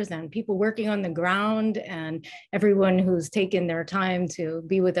scholars and people working on the ground, and everyone who's taken their time to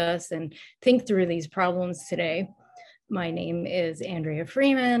be with us and think through these problems today. My name is Andrea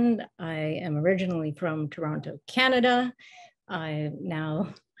Freeman. I am originally from Toronto, Canada. I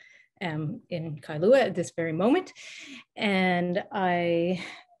now am in Kailua at this very moment, and I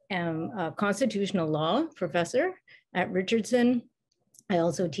am a constitutional law professor at Richardson. I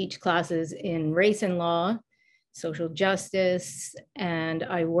also teach classes in race and law, social justice, and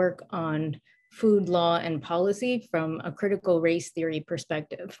I work on food law and policy from a critical race theory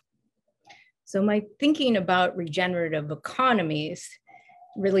perspective. So my thinking about regenerative economies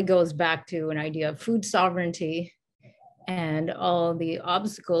really goes back to an idea of food sovereignty and all the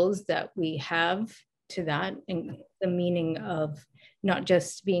obstacles that we have to that, in the meaning of not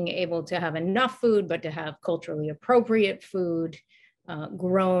just being able to have enough food, but to have culturally appropriate food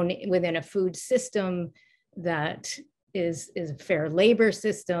grown within a food system that is a fair labor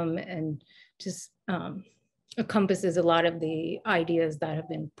system, and just encompasses a lot of the ideas that have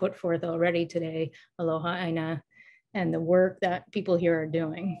been put forth already today, aloha aina, and the work that people here are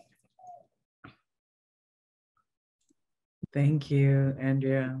doing. Thank you,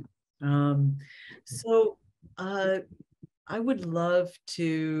 Andrea. I would love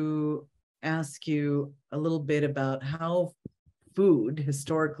to ask you a little bit about how food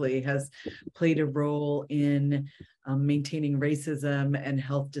historically has played a role in maintaining racism and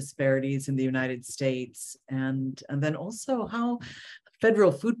health disparities in the United States, and then also how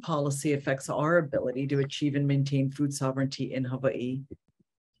federal food policy affects our ability to achieve and maintain food sovereignty in Hawaii.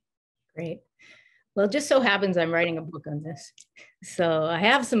 Great. Well, it just so happens I'm writing a book on this. So I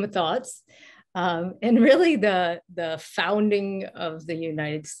have some thoughts. And really the founding of the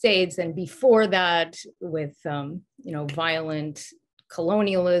United States, and before that with violent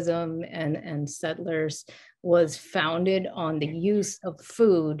colonialism and settlers, was founded on the use of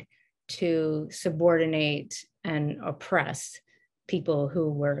food to subordinate and oppress people who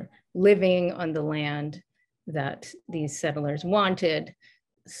were living on the land that these settlers wanted.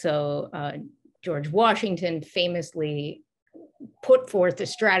 So George Washington famously put forth a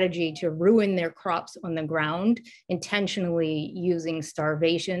strategy to ruin their crops on the ground, intentionally using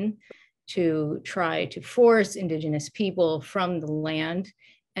starvation to try to force Indigenous people from the land,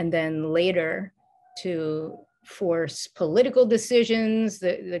 and then later to force political decisions.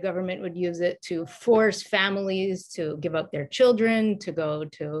 The government would use it to force families to give up their children to go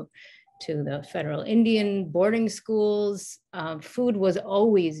to the federal Indian boarding schools. Food was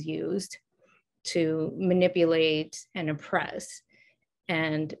always used to manipulate and oppress.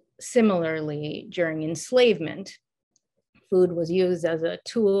 And similarly, during enslavement, food was used as a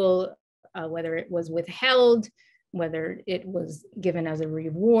tool, whether it was withheld, whether it was given as a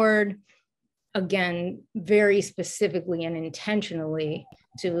reward, again, very specifically and intentionally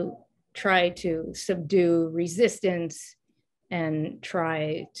to try to subdue resistance and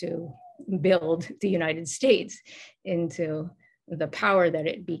try to build the United States into the power that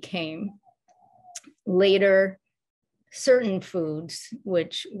it became. Later, certain foods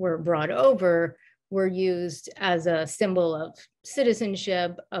which were brought over were used as a symbol of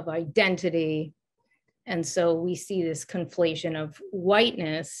citizenship, of identity. And so we see this conflation of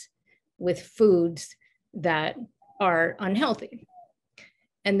whiteness with foods that are unhealthy.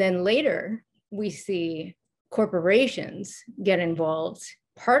 And then later, we see corporations get involved,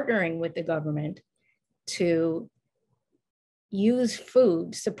 partnering with the government to use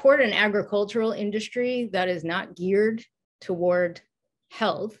food, support an agricultural industry that is not geared toward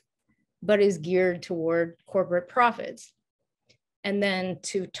health, but is geared toward corporate profits. And then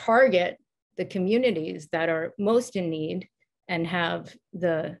to target the communities that are most in need and have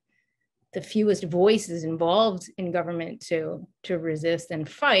the fewest voices involved in government to resist and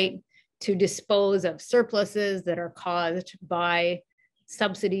fight, to dispose of surpluses that are caused by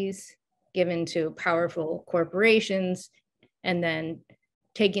subsidies given to powerful corporations, and then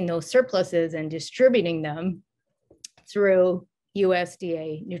taking those surpluses and distributing them through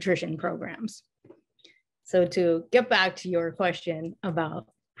USDA nutrition programs. So to get back to your question about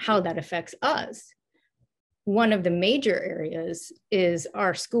how that affects us, one of the major areas is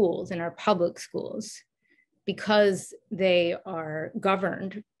our schools and our public schools, because they are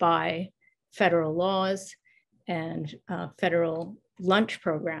governed by federal laws and federal lunch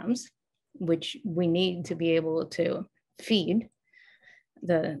programs, which we need to be able to feed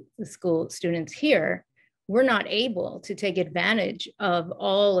the school students here. We're not able to take advantage of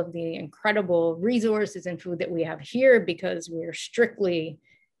all of the incredible resources and food that we have here because we're strictly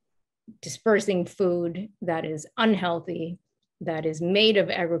dispersing food that is unhealthy, that is made of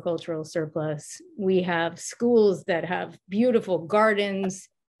agricultural surplus. We have schools that have beautiful gardens,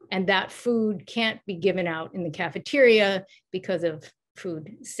 and that food can't be given out in the cafeteria because of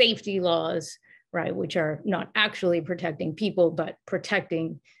food safety laws, right, which are not actually protecting people, but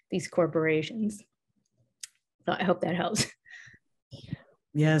protecting these corporations. So I hope that helps.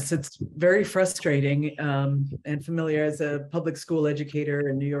 Yes, it's very frustrating and familiar as a public school educator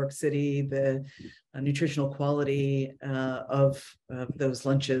in New York City. The nutritional quality of those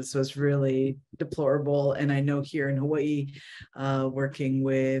lunches was really deplorable. And I know here in Hawaii, working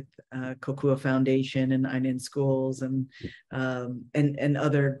with Kokua Foundation and Aina in Schools and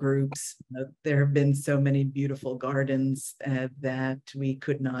other groups, there have been so many beautiful gardens that we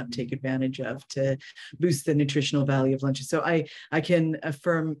could not take advantage of to boost the nutritional value of lunches. So I can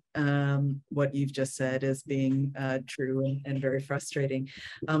affirm what you've just said as being true and very frustrating.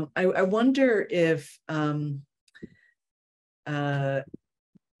 I wonder if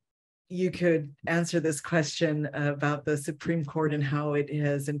you could answer this question about the Supreme Court and how it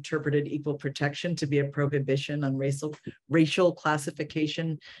has interpreted equal protection to be a prohibition on racial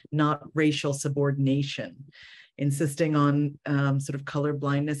classification, not racial subordination, insisting on sort of color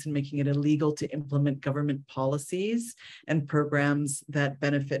blindness and making it illegal to implement government policies and programs that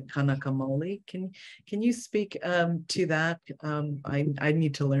benefit Kanaka Maoli. Can you speak to that? I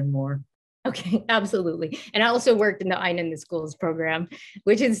need to learn more. Okay, absolutely. And I also worked in the Aina in the Schools program,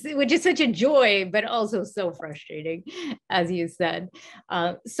 which is such a joy, but also so frustrating, as you said.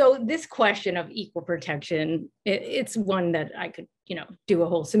 So this question of equal protection, it's one that I could, do a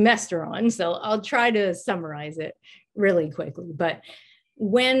whole semester on. So I'll try to summarize it really quickly. But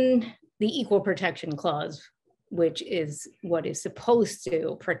when the Equal Protection Clause, which is what is supposed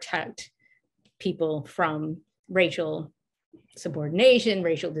to protect people from racial subordination,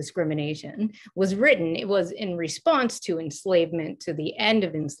 racial discrimination, was written, it was in response to enslavement, to the end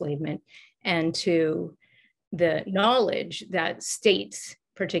of enslavement, and to the knowledge that states,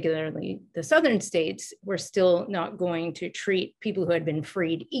 particularly the southern states, were still not going to treat people who had been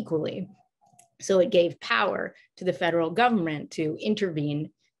freed equally. So it gave power to the federal government to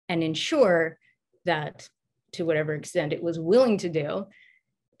intervene and ensure that, to whatever extent it was willing to do,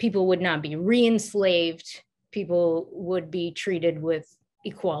 people would not be re-enslaved, people would be treated with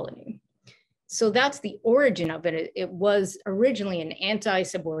equality. So that's the origin of it. It was originally an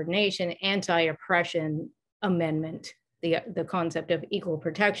anti-subordination, anti-oppression amendment, the concept of equal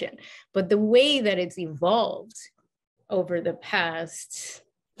protection. But the way that it's evolved over the past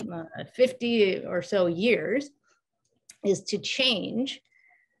 50 or so years is to change.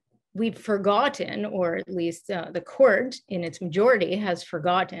 We've forgotten, or at least the court in its majority has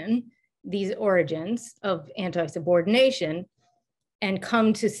forgotten, these origins of anti-subordination and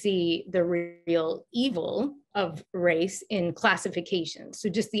come to see the real evil of race in classification. So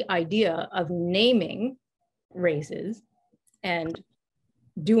just the idea of naming races and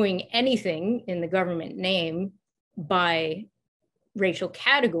doing anything in the government name by racial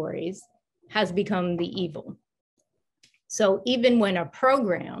categories has become the evil. So even when a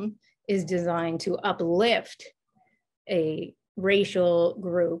program is designed to uplift a racial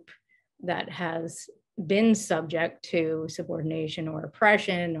group that has been subject to subordination or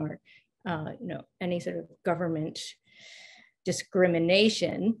oppression or any sort of government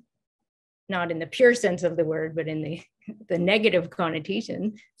discrimination, not in the pure sense of the word, but in the negative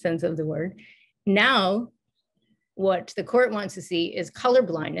connotation sense of the word. Now, what the court wants to see is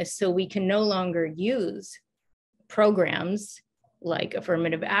colorblindness, so we can no longer use programs like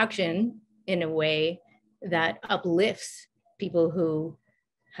affirmative action in a way that uplifts people who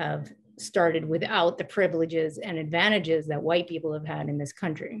have started without the privileges and advantages that white people have had in this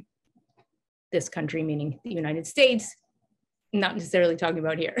country. This country meaning the United States, not necessarily talking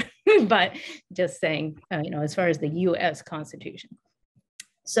about here, but just saying, as far as the US Constitution.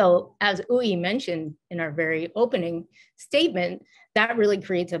 So as Ui mentioned in our very opening statement, that really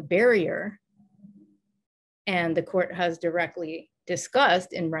creates a barrier. And the court has directly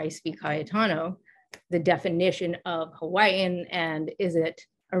discussed in Rice v. Cayetano the definition of Hawaiian and is it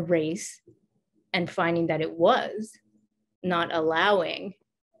a race, and finding that it was, not allowing,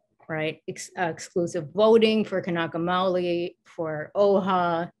 right, exclusive voting for Kanaka Maoli, for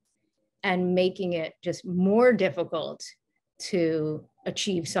OHA, and making it just more difficult to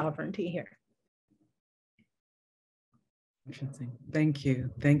achieve sovereignty here. Thank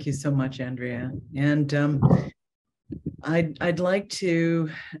you. Thank you so much, Andrea. And I'd like to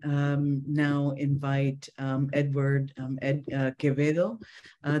now invite Edward Quevedo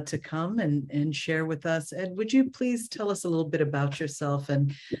to come and share with us. Ed, would you please tell us a little bit about yourself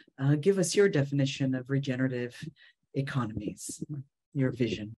and give us your definition of regenerative economies, your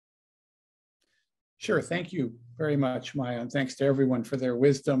vision? Sure, thank you very much, Maya, and thanks to everyone for their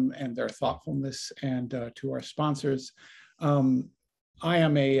wisdom and their thoughtfulness, and to our sponsors. I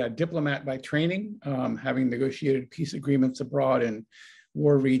am a diplomat by training, having negotiated peace agreements abroad in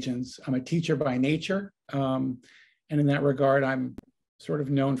war regions. I'm a teacher by nature, and in that regard, I'm sort of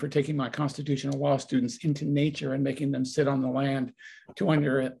known for taking my constitutional law students into nature and making them sit on the land to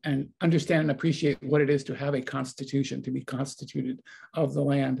understand and appreciate what it is to have a constitution, to be constituted of the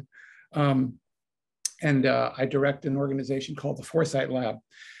land. I direct an organization called the Foresight Lab,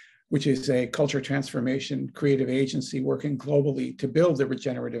 which is a culture transformation creative agency working globally to build the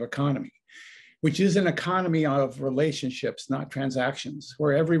regenerative economy, which is an economy of relationships, not transactions,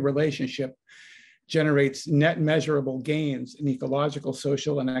 where every relationship generates net measurable gains in ecological,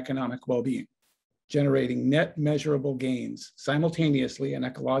 social, and economic well-being, generating net measurable gains simultaneously in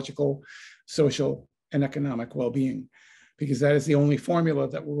ecological, social, and economic well-being. because that is the only formula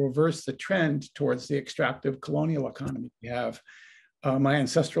that will reverse the trend towards the extractive colonial economy we have. My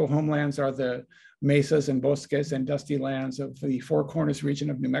ancestral homelands are the mesas and bosques and dusty lands of the Four Corners region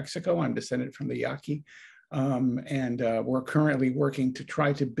of New Mexico. I'm descended from the Yaqui. We're currently working to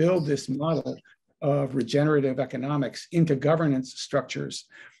try to build this model of regenerative economics into governance structures.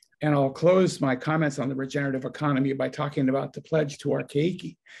 And I'll close my comments on the regenerative economy by talking about the pledge to our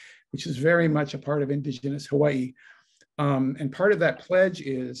keiki, which is very much a part of Indigenous Hawaii. And part of that pledge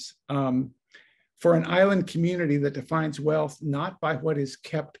is for an island community that defines wealth not by what is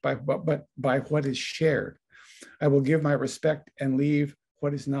kept, but by what is shared. I will give my respect and leave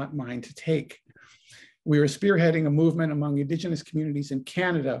what is not mine to take. We are spearheading a movement among Indigenous communities in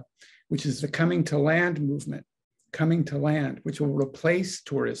Canada, which is the Coming to Land movement, Coming to Land, which will replace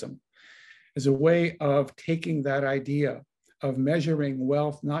tourism as a way of taking that idea of measuring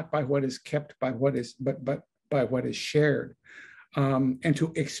wealth not by what is kept, but by what is shared, and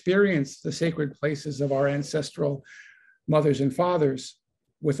to experience the sacred places of our ancestral mothers and fathers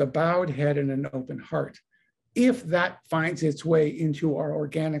with a bowed head and an open heart. If that finds its way into our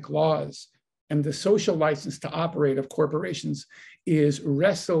organic laws and the social license to operate of corporations is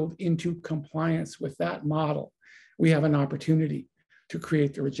wrestled into compliance with that model, we have an opportunity to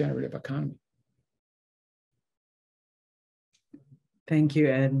create the regenerative economy. Thank you,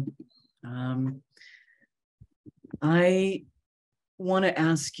 Ed. I want to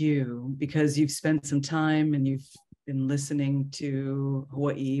ask you, because you've spent some time and you've been listening to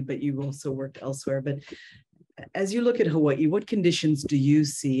Hawaii, but you've also worked elsewhere. But as you look at Hawaii, what conditions do you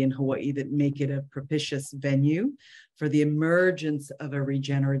see in Hawaii that make it a propitious venue for the emergence of a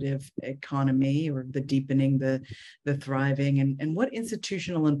regenerative economy, or the deepening, the thriving, and what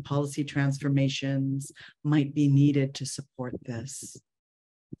institutional and policy transformations might be needed to support this?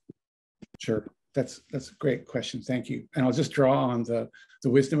 Sure. That's a great question. Thank you. And I'll just draw on the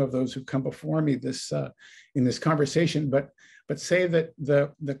wisdom of those who've come before me in this conversation, but say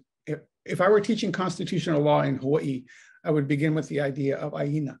that if I were teaching constitutional law in Hawaii, I would begin with the idea of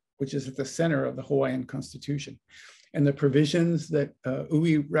aina, which is at the center of the Hawaiian Constitution. And the provisions that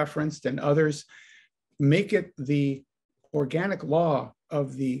Ui referenced and others make it the organic law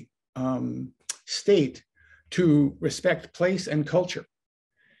of the state to respect place and culture.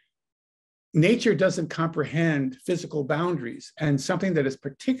 Nature doesn't comprehend physical boundaries, and something that is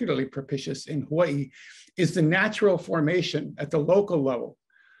particularly propitious in Hawaii is the natural formation at the local level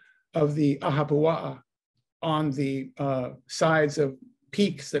of the ahapua'a on the sides of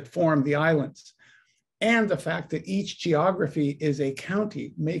peaks that form the islands. And the fact that each geography is a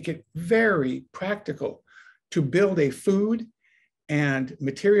county make it very practical to build a food and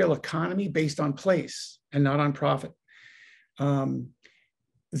material economy based on place and not on profit.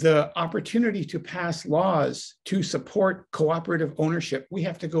 The opportunity to pass laws to support cooperative ownership, we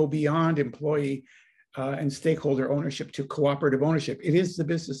have to go beyond employee and stakeholder ownership to cooperative ownership. It is the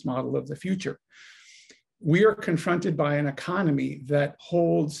business model of the future. We are confronted by an economy that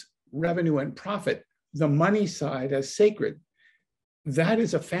holds revenue and profit, the money side, as sacred. That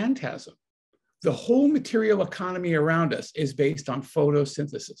is a phantasm. The whole material economy around us is based on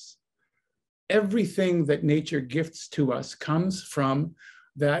photosynthesis. Everything that nature gifts to us comes from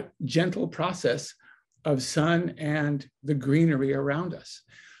that gentle process of sun and the greenery around us.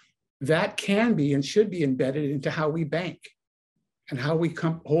 That can be and should be embedded into how we bank and how we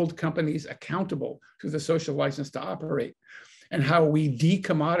hold companies accountable to the social license to operate, and how we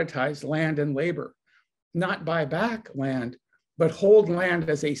decommoditize land and labor, not buy back land, but hold land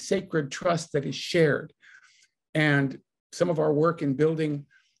as a sacred trust that is shared. And some of our work in building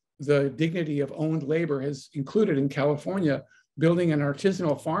the dignity of owned labor has included in California building an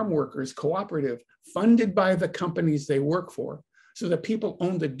artisanal farm workers cooperative funded by the companies they work for, so that people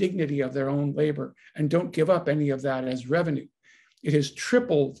own the dignity of their own labor and don't give up any of that as revenue. It has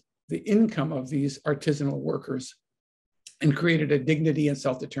tripled the income of these artisanal workers and created a dignity and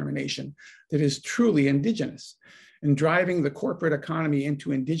self-determination that is truly indigenous, and driving the corporate economy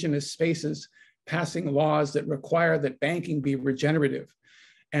into indigenous spaces, passing laws that require that banking be regenerative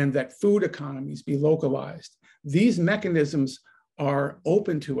and that food economies be localized. These mechanisms are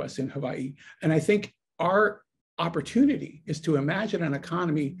open to us in Hawaii. And I think our opportunity is to imagine an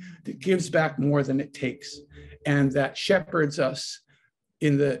economy that gives back more than it takes, and that shepherds us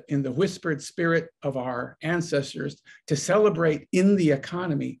in the whispered spirit of our ancestors to celebrate in the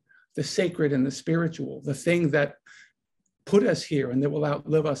economy the sacred and the spiritual, the thing that put us here and that will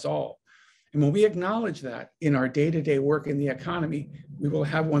outlive us all. And when we acknowledge that in our day-to-day work in the economy, we will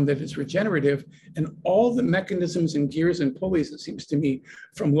have one that is regenerative, and all the mechanisms and gears and pulleys, it seems to me,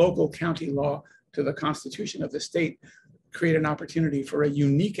 from local county law to the constitution of the state, create an opportunity for a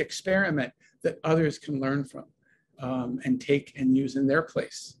unique experiment that others can learn from and take and use in their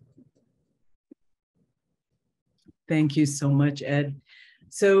place. Thank you so much, Ed.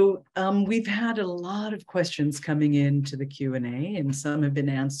 So we've had a lot of questions coming into the Q&A, and some have been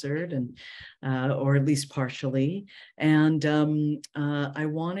answered, and or at least partially. And I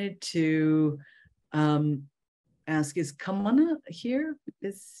wanted to ask, is Kamana here?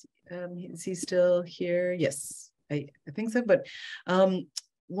 Is he still here? Yes, I think so. But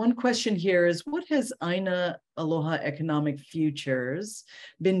one question here is, what has Aina Aloha Economic Futures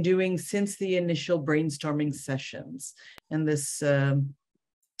been doing since the initial brainstorming sessions? And this,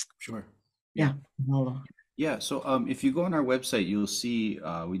 Sure. yeah. Yeah, so if you go on our website, you'll see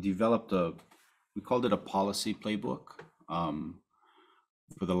we developed we called it a policy playbook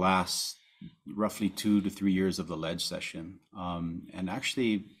for the last roughly 2 to 3 years of the ledge session. And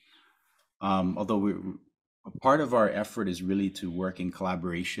actually, although a part of our effort is really to work in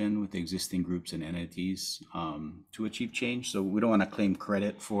collaboration with existing groups and entities to achieve change. So we don't want to claim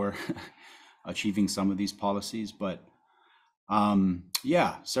credit for achieving some of these policies, but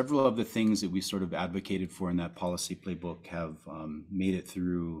yeah, several of the things that we sort of advocated for in that policy playbook have made it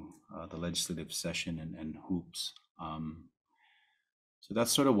through the legislative session and hoops. So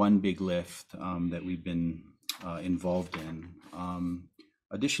that's sort of one big lift that we've been involved in.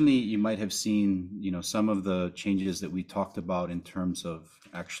 Additionally, you might have seen, some of the changes that we talked about in terms of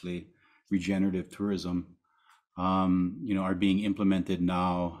actually regenerative tourism, are being implemented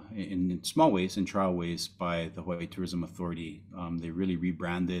now in small ways, in trial ways, by the Hawaii Tourism Authority. They really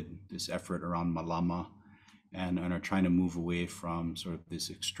rebranded this effort around Malama and are trying to move away from sort of this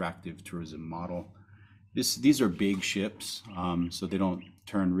extractive tourism model. These are big ships, so they don't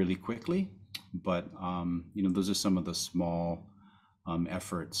turn really quickly, but those are some of the small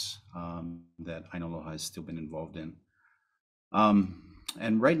efforts that Aina Aloha has still been involved in.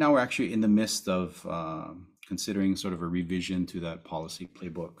 And right now we're actually in the midst of considering sort of a revision to that policy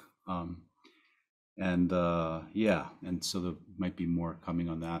playbook. And so there might be more coming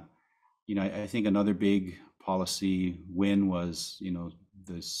on that. I think another big policy win was,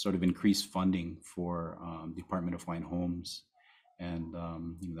 the sort of increased funding for Department of Hawaiian Homes. And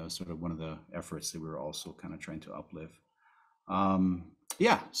that was sort of one of the efforts that we were also kind of trying to uplift.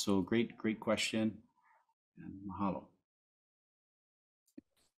 So great question, and mahalo.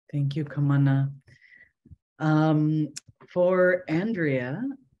 Thank you, Kamana. For Andrea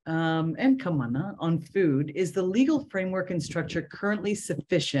and Kamana on food, is the legal framework and structure currently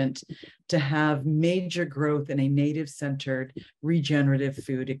sufficient to have major growth in a native-centered regenerative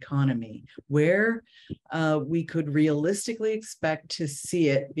food economy, where we could realistically expect to see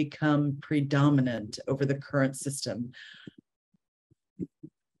it become predominant over the current system?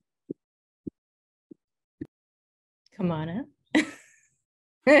 Kamana.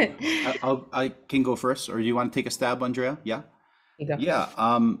 I can go first, or do you want to take a stab, Andrea? Yeah. Yeah.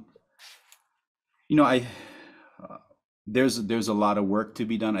 There's a lot of work to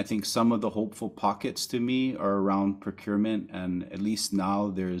be done. I think some of the hopeful pockets to me are around procurement, and at least now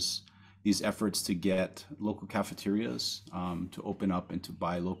there's these efforts to get local cafeterias to open up and to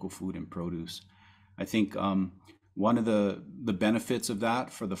buy local food and produce. I think one of the benefits of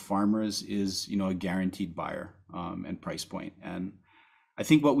that for the farmers is, a guaranteed buyer and price point. And I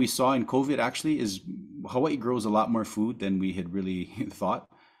think what we saw in COVID actually is Hawaii grows a lot more food than we had really thought.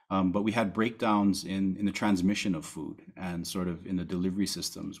 But we had breakdowns in the transmission of food and sort of in the delivery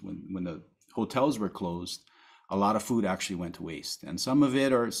systems. When the hotels were closed, a lot of food actually went to waste. And some of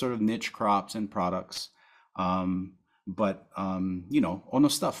it are sort of niche crops and products. But ono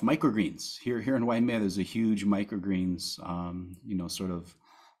stuff, microgreens. Here in Waimea, there's a huge microgreens, sort of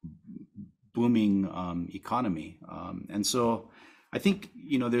booming economy. And so I think,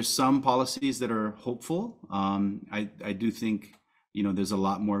 there's some policies that are hopeful. I do think, there's a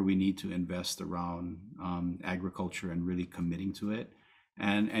lot more we need to invest around agriculture and really committing to it.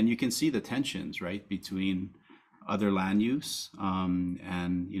 And you can see the tensions, right, between other land use and,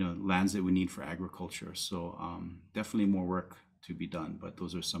 lands that we need for agriculture. So definitely more work to be done, but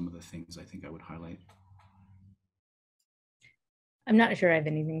those are some of the things I think I would highlight. I'm not sure I have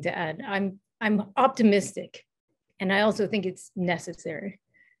anything to add. I'm optimistic, and I also think it's necessary.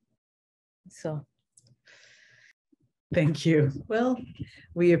 So. Thank you. Well,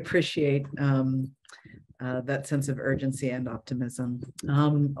 we appreciate that sense of urgency and optimism.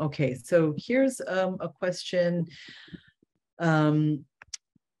 Okay, so here's a question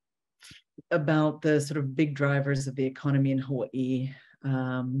about the sort of big drivers of the economy in Hawaii.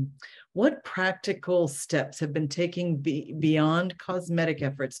 What practical steps have been taken beyond cosmetic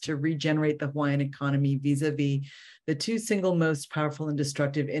efforts to regenerate the Hawaiian economy vis-a-vis the two single most powerful and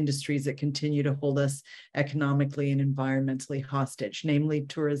destructive industries that continue to hold us economically and environmentally hostage, namely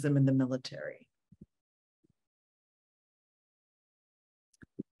tourism and the military?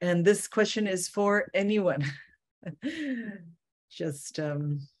 And this question is for anyone. Just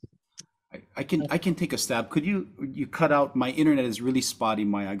I can take a stab. Could you cut out? My internet is really spotty,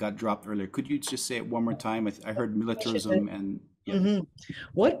 Maya. I got dropped earlier. Could you just say it one more time? I heard militarism and yeah.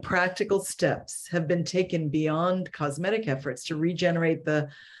 What practical steps have been taken beyond cosmetic efforts to regenerate the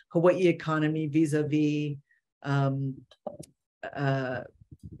Hawaii economy vis-a-vis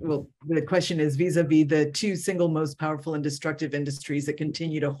well, the question is vis-a-vis the two single most powerful and destructive industries that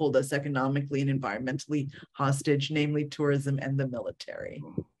continue to hold us economically and environmentally hostage, namely tourism and the military?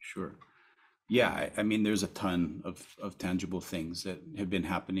 Oh, sure. Yeah, I mean, there's a ton of tangible things that have been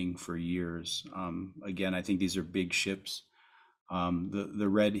happening for years. Again, I think these are big ships. The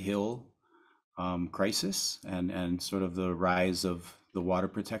Red Hill crisis and sort of the rise of the water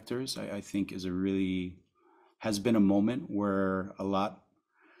protectors, I think has been a moment where a lot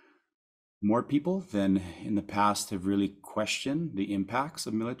more people than in the past have really questioned the impacts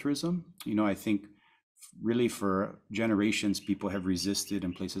of militarism. You know, I think really for generations, people have resisted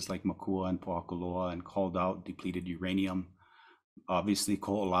in places like Makua and Po'akoloa and called out depleted uranium. Obviously,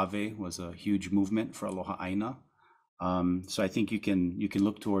 Ko'olave was a huge movement for Aloha Aina. So I think you can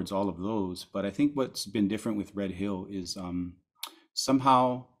look towards all of those. But I think what's been different with Red Hill is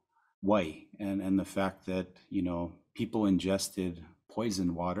somehow Wai and the fact that, you know, people ingested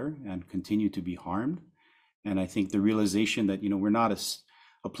poisoned water and continue to be harmed. And I think the realization that, you know, we're not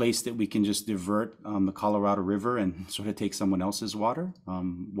a place that we can just divert the Colorado River and sort of take someone else's water.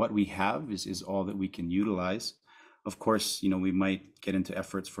 What we have is all that we can utilize. Of course, you know, we might get into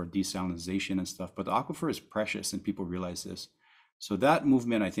efforts for desalinization and stuff, but the aquifer is precious and people realize this. So that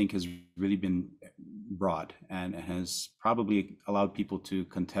movement, I think, has really been broad and has probably allowed people to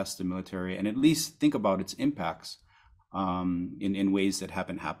contest the military and at least think about its impacts in ways that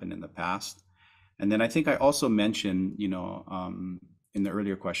haven't happened in the past. And then I think I also mentioned, you know, in the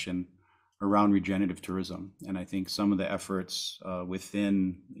earlier question around regenerative tourism. And I think some of the efforts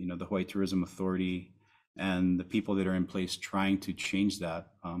within, you know, the Hawaii Tourism Authority and the people that are in place trying to change that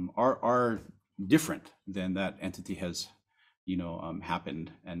are different than that entity has, you know,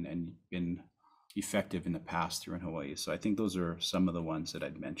 happened and been effective in the past here in Hawaii. So I think those are some of the ones that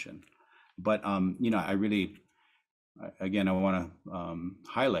I'd mention. But, you know, again, I want to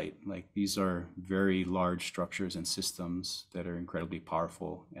highlight, like, these are very large structures and systems that are incredibly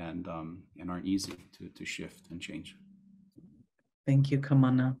powerful and aren't easy to shift and change. Thank you,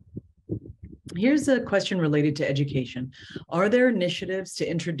 Kamana. Here's a question related to education. Are there initiatives to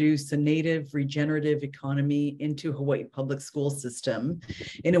introduce the native regenerative economy into Hawaii public school system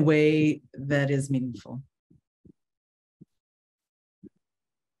in a way that is meaningful?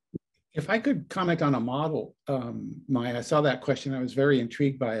 If I could comment on a model, Maya, I saw that question. I was very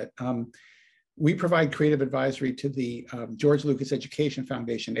intrigued by it. We provide creative advisory to the George Lucas Education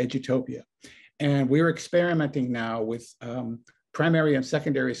Foundation, Edutopia. And we're experimenting now with primary and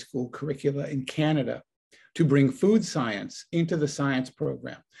secondary school curricula in Canada to bring food science into the science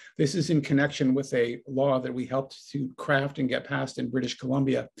program. This is in connection with a law that we helped to craft and get passed in British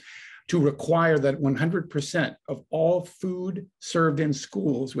Columbia to require that 100% of all food served in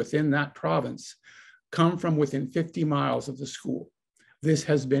schools within that province come from within 50 miles of the school. This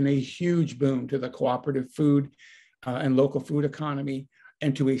has been a huge boon to the cooperative food and local food economy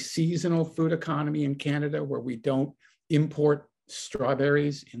and to a seasonal food economy in Canada where we don't import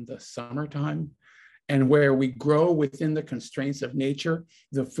strawberries in the summertime and where we grow within the constraints of nature,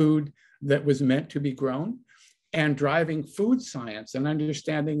 the food that was meant to be grown. And driving food science and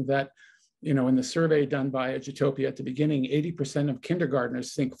understanding that, you know, in the survey done by Edutopia at the beginning, 80% of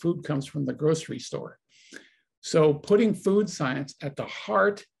kindergartners think food comes from the grocery store. So putting food science at the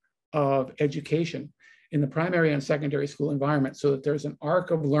heart of education in the primary and secondary school environment so that there's an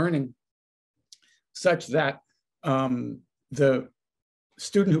arc of learning such that the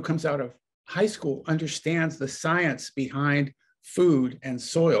student who comes out of high school understands the science behind food and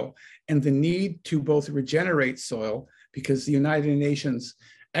soil and the need to both regenerate soil, because the United Nations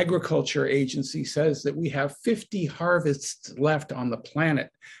Agriculture Agency says that we have 50 harvests left on the planet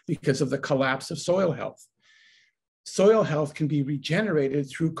because of the collapse of soil health. Soil health can be regenerated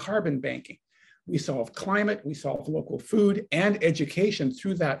through carbon banking. We solve climate, we solve local food and education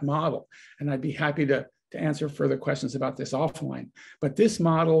through that model. And I'd be happy to to answer further questions about this offline. But this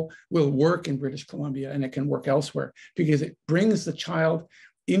model will work in British Columbia, and it can work elsewhere because it brings the child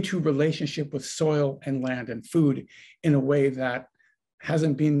into relationship with soil and land and food in a way that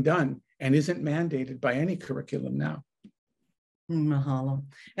hasn't been done and isn't mandated by any curriculum now. Mahalo.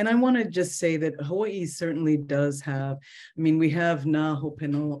 And I want to just say that Hawaii certainly does have, I mean, we have na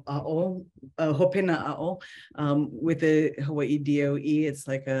hopena a'o with the Hawaii DOE. It's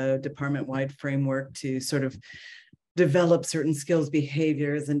like a department-wide framework to sort of develop certain skills,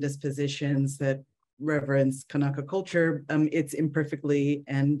 behaviors, and dispositions that reverence Kanaka culture. It's imperfectly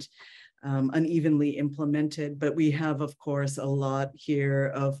and unevenly implemented, but we have, of course, a lot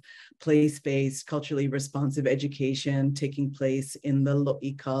here of place-based, culturally responsive education taking place in the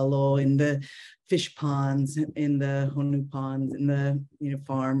lo'ikalo, in the fish ponds, in the honu ponds, in the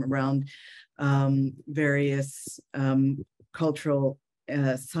farm around various cultural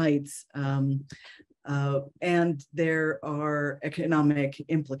sites. And there are economic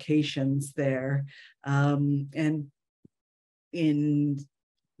implications there. And in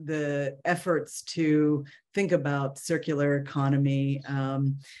the efforts to think about circular economy,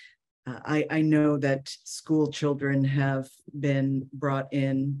 I know that school children have been brought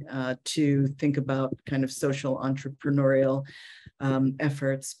in to think about kind of social entrepreneurial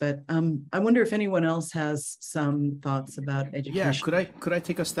efforts, but I wonder if anyone else has some thoughts about education. Yeah, could I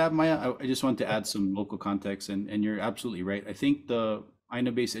take a stab, Maya? I just want to add some local context, and you're absolutely right. I think the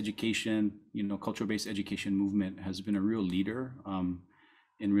Aina-based education, cultural-based education movement has been a real leader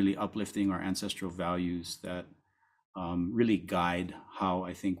in really uplifting our ancestral values that really guide how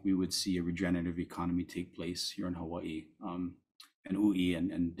I think we would see a regenerative economy take place here in Hawaii. And Ui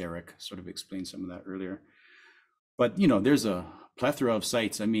and Derek sort of explained some of that earlier. But there's a plethora of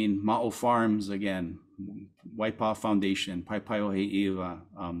sites. I mean, Ma'o Farms, again, Waipa Foundation, Paipai'ohei'iwa,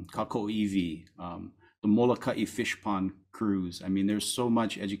 Kako'iwi, the Moloka'i Fish Pond Cruise. I mean, there's so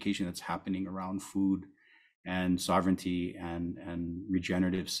much education that's happening around food and sovereignty and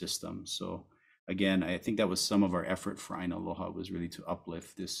regenerative systems. So again, I think that was some of our effort for Aina Aloha, was really to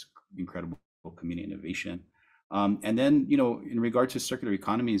uplift this incredible community innovation. And then, in regard to circular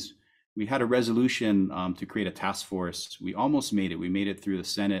economies, we had a resolution to create a task force. We almost made it. We made it through the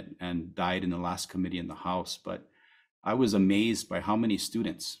Senate and died in the last committee in the House. But I was amazed by how many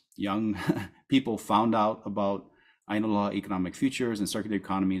students, young people, found out about Aina Aloha economic futures and circular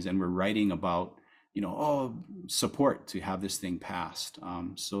economies, and were writing about support to have this thing passed.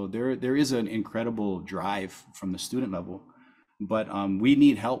 So there is an incredible drive from the student level, but we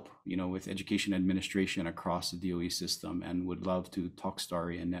need help, with education administration across the DOE system, and would love to talk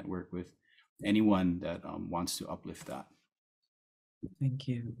story and network with anyone that wants to uplift that. Thank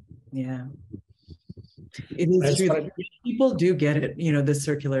you. Yeah. It is true. People do get it, the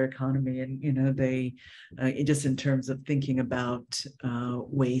circular economy, and they just in terms of thinking about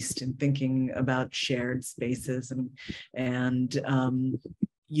waste and thinking about shared spaces and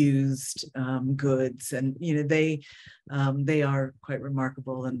used goods, and they are quite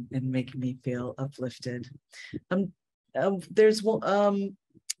remarkable and make me feel uplifted. There's one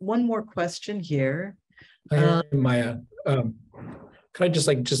more question here. Maya. Could I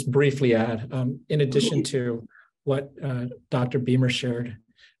just briefly add, in addition to what Dr. Beamer shared,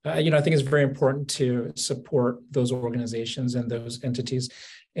 I think it's very important to support those organizations and those entities,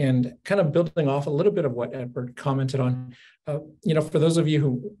 and kind of building off a little bit of what Edward commented on. For those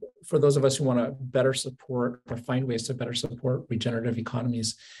of us who want to better support or find ways to better support regenerative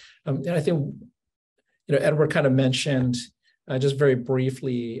economies, and I think Edward kind of mentioned. Just very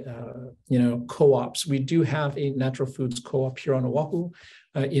briefly, co-ops. We do have a natural foods co-op here on Oahu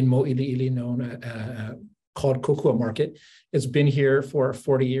in Mo'iliili, known called Kokua Market. It's been here for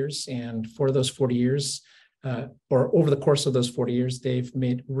 40 years, and for those 40 years, or over the course of those 40 years, they've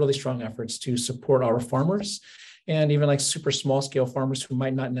made really strong efforts to support our farmers, and even like super small scale farmers who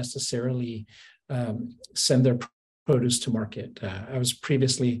might not necessarily send their produce to market. I was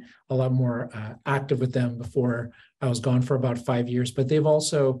previously a lot more active with them before I was gone for about 5 years, but they've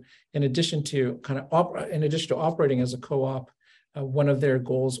also, in addition to operating as a co-op, one of their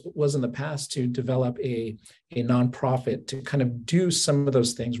goals was in the past to develop a nonprofit to kind of do some of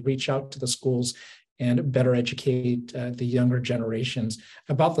those things, reach out to the schools and better educate the younger generations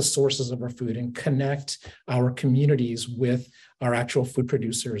about the sources of our food and connect our communities with our actual food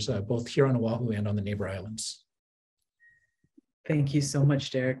producers, both here on Oahu and on the neighbor islands. Thank you so much,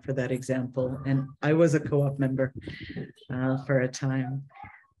 Derek, for that example. And I was a co-op member for a time.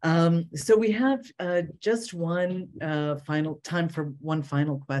 So we have just one one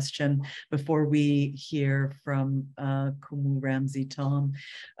final question before we hear from Kumu Ramsey Tom.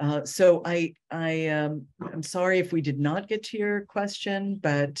 So I'm sorry if we did not get to your question,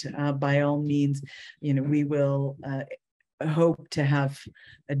 but by all means, we will hope to have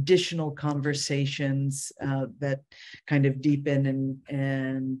additional conversations that kind of deepen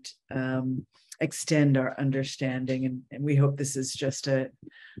and extend our understanding. And we hope this is just a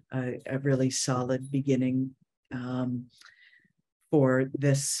really solid beginning for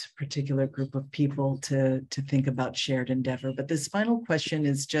this particular group of people to think about shared endeavor. But this final question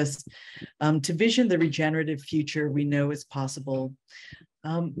is just to vision the regenerative future we know is possible.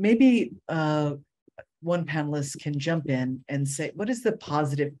 Maybe one panelist can jump in and say, what is the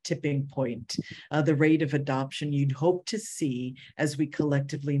positive tipping point, the rate of adoption you'd hope to see as we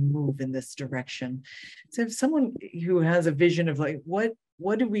collectively move in this direction? So if someone who has a vision of like,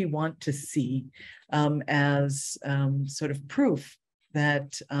 what do we want to see as sort of proof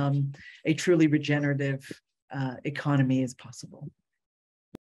that a truly regenerative economy is possible?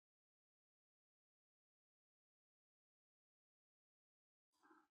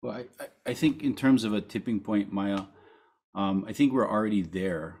 Well, I think in terms of a tipping point, Maya, I think we're already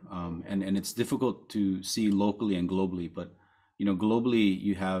there, and it's difficult to see locally and globally. But globally,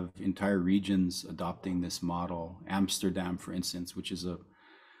 you have entire regions adopting this model. Amsterdam, for instance, which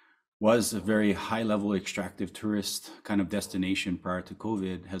was a very high-level extractive tourist kind of destination prior to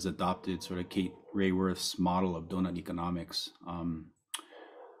COVID, has adopted sort of Kate Raworth's model of donut economics.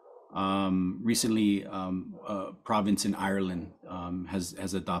 Recently, a province in Ireland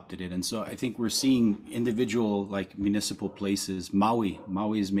has adopted it, and so I think we're seeing individual like municipal places. Maui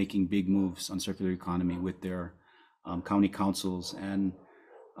is making big moves on circular economy with their county councils, and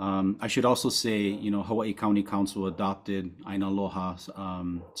I should also say, Hawaii County Council adopted Aina Aloha,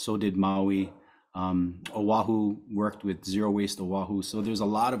 so did Maui. Oahu worked with Zero Waste Oahu, so there's a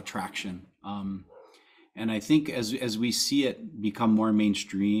lot of traction. And I think as we see it become more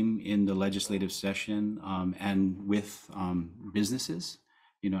mainstream in the legislative session and with businesses,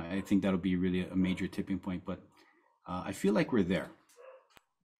 I think that'll be really a major tipping point. But I feel like we're there.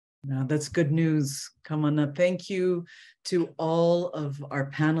 Now that's good news. Come on up. Thank you to all of our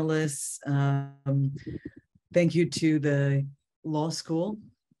panelists. Thank you to the law school,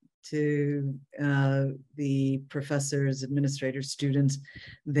 to the professors, administrators, students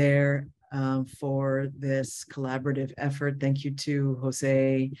there. For this collaborative effort. Thank you to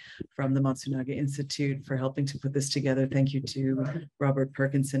Jose from the Matsunaga Institute for helping to put this together. Thank you to Robert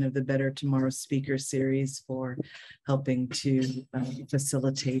Perkinson of the Better Tomorrow Speaker Series for helping to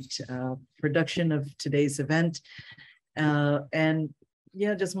facilitate production of today's event. And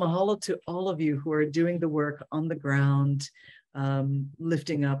yeah, just mahalo to all of you who are doing the work on the ground,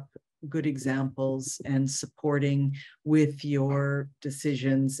 lifting up good examples and supporting with your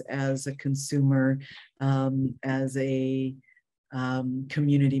decisions as a consumer, as a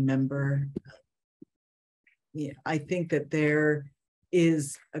community member. Yeah, I think that there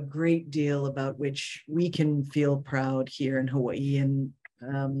is a great deal about which we can feel proud here in Hawaii, and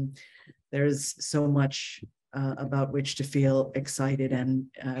there's so much about which to feel excited and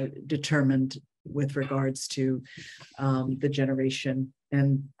determined with regards to the generation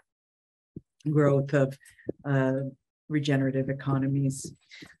and growth of regenerative economies.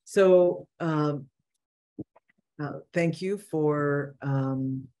 So thank you for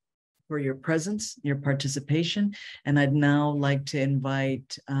your presence, your participation. And I'd now like to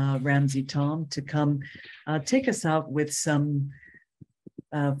invite Ramsey Tom to come take us out with some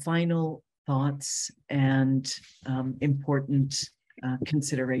final thoughts and important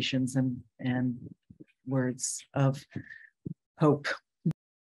considerations and words of hope.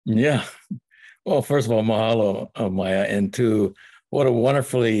 Yeah. Well, first of all, mahalo, Maya, and to what a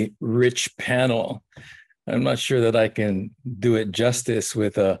wonderfully rich panel. I'm not sure that I can do it justice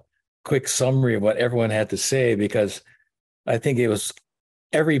with a quick summary of what everyone had to say, because I think it was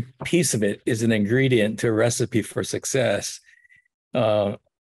every piece of it is an ingredient to a recipe for success when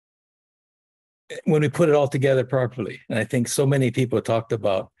we put it all together properly. And I think so many people talked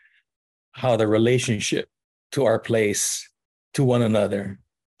about how the relationship to our place, to one another,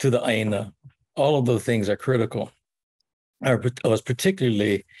 to the Aina, all of those things are critical. I was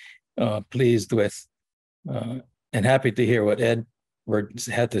particularly pleased with and happy to hear what Edward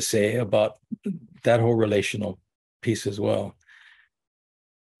had to say about that whole relational piece as well.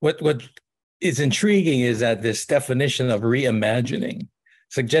 What is intriguing is that this definition of reimagining,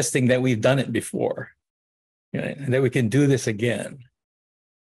 suggesting that we've done it before, and that we can do this again.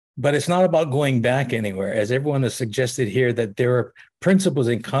 But it's not about going back anywhere, as everyone has suggested here, that there are principles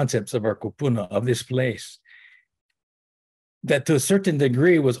and concepts of our kupuna, of this place, that to a certain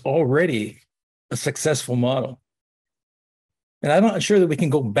degree was already a successful model. And I'm not sure that we can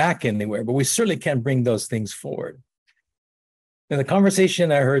go back anywhere, but we certainly can bring those things forward. In the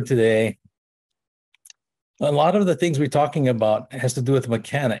conversation I heard today, a lot of the things we're talking about has to do with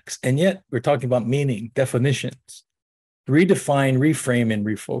mechanics, and yet we're talking about meaning, definitions, redefine, reframe, and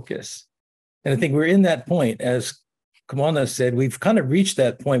refocus. And I think we're in that point, as Kauanoe said, we've kind of reached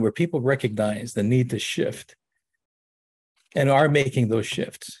that point where people recognize the need to shift and are making those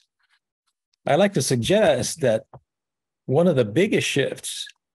shifts. I like to suggest that one of the biggest shifts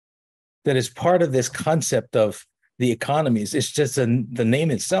that is part of this concept of the economies is just the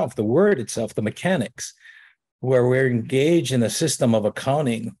name itself, the word itself, the mechanics, where we're engaged in a system of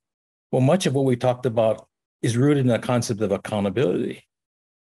accounting. Well, much of what we talked about is rooted in the concept of accountability,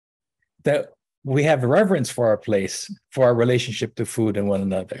 that we have reverence for our place, for our relationship to food and one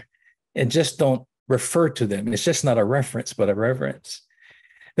another, and just don't refer to them. It's just not a reference, but a reverence.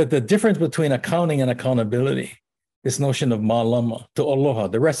 That the difference between accounting and accountability, this notion of malama, to aloha,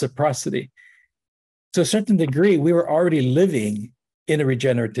 the reciprocity, to a certain degree, we were already living in a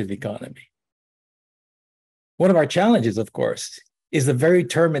regenerative economy. One of our challenges, of course, is the very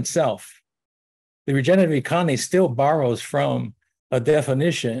term itself. The regenerative economy still borrows from a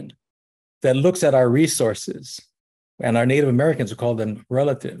definition that looks at our resources, and our Native Americans would call them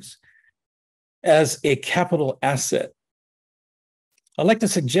relatives, as a capital asset. I'd like to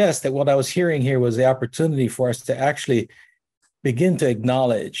suggest that what I was hearing here was the opportunity for us to actually begin to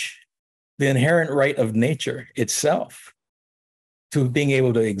acknowledge the inherent right of nature itself to being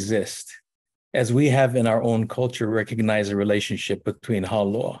able to exist, as we have in our own culture recognized a relationship between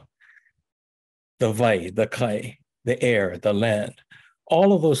haloa, the vai, the kai, the air, the land,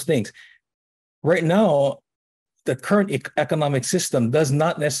 all of those things. Right now, the current economic system does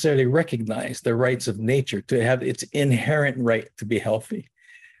not necessarily recognize the rights of nature to have its inherent right to be healthy,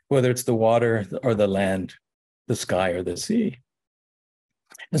 whether it's the water or the land, the sky or the sea.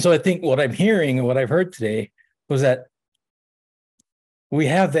 And so I think what I'm hearing and what I've heard today was that we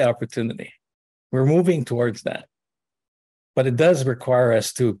have the opportunity. We're moving towards that. But it does require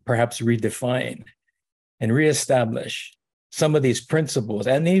us to perhaps redefine and reestablish some of these principles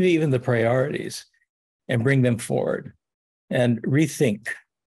and maybe even the priorities and bring them forward and rethink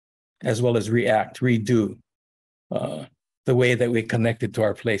as well as react, redo the way that we connected to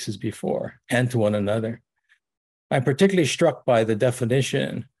our places before and to one another. I'm particularly struck by the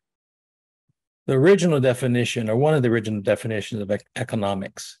definition, the original definition, or one of the original definitions of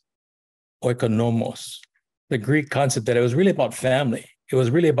economics, oikonomos, the Greek concept that it was really about family. It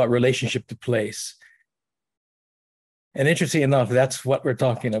was really about relationship to place. And interesting enough, that's what we're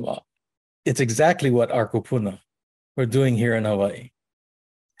talking about. It's exactly what our kupuna we're doing here in Hawaii.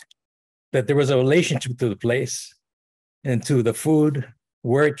 That there was a relationship to the place and to the food,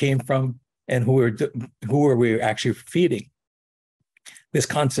 where it came from, and who are we actually feeding. This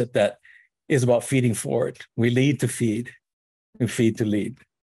concept that is about feeding forward. We lead to feed and feed to lead.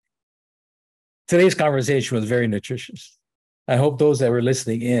 Today's conversation was very nutritious. I hope those that were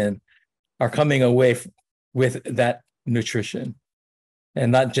listening in are coming away with that nutrition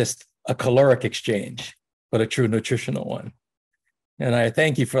and not just a caloric exchange, but a true nutritional one. And I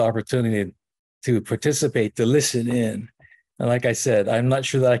thank you for the opportunity to participate, to listen in. And like I said, I'm not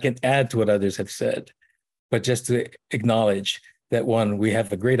sure that I can add to what others have said, but just to acknowledge that, one, we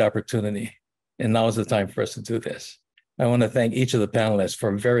have a great opportunity, and now is the time for us to do this. I want to thank each of the panelists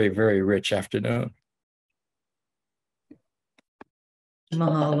for a very, very rich afternoon.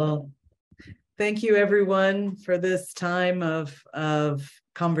 Mahalo. Thank you, everyone, for this time of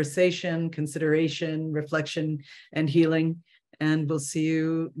conversation, consideration, reflection, and healing. And we'll see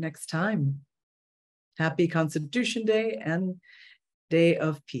you next time. Happy Constitution Day and Day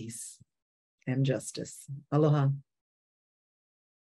of Peace and Justice. Aloha.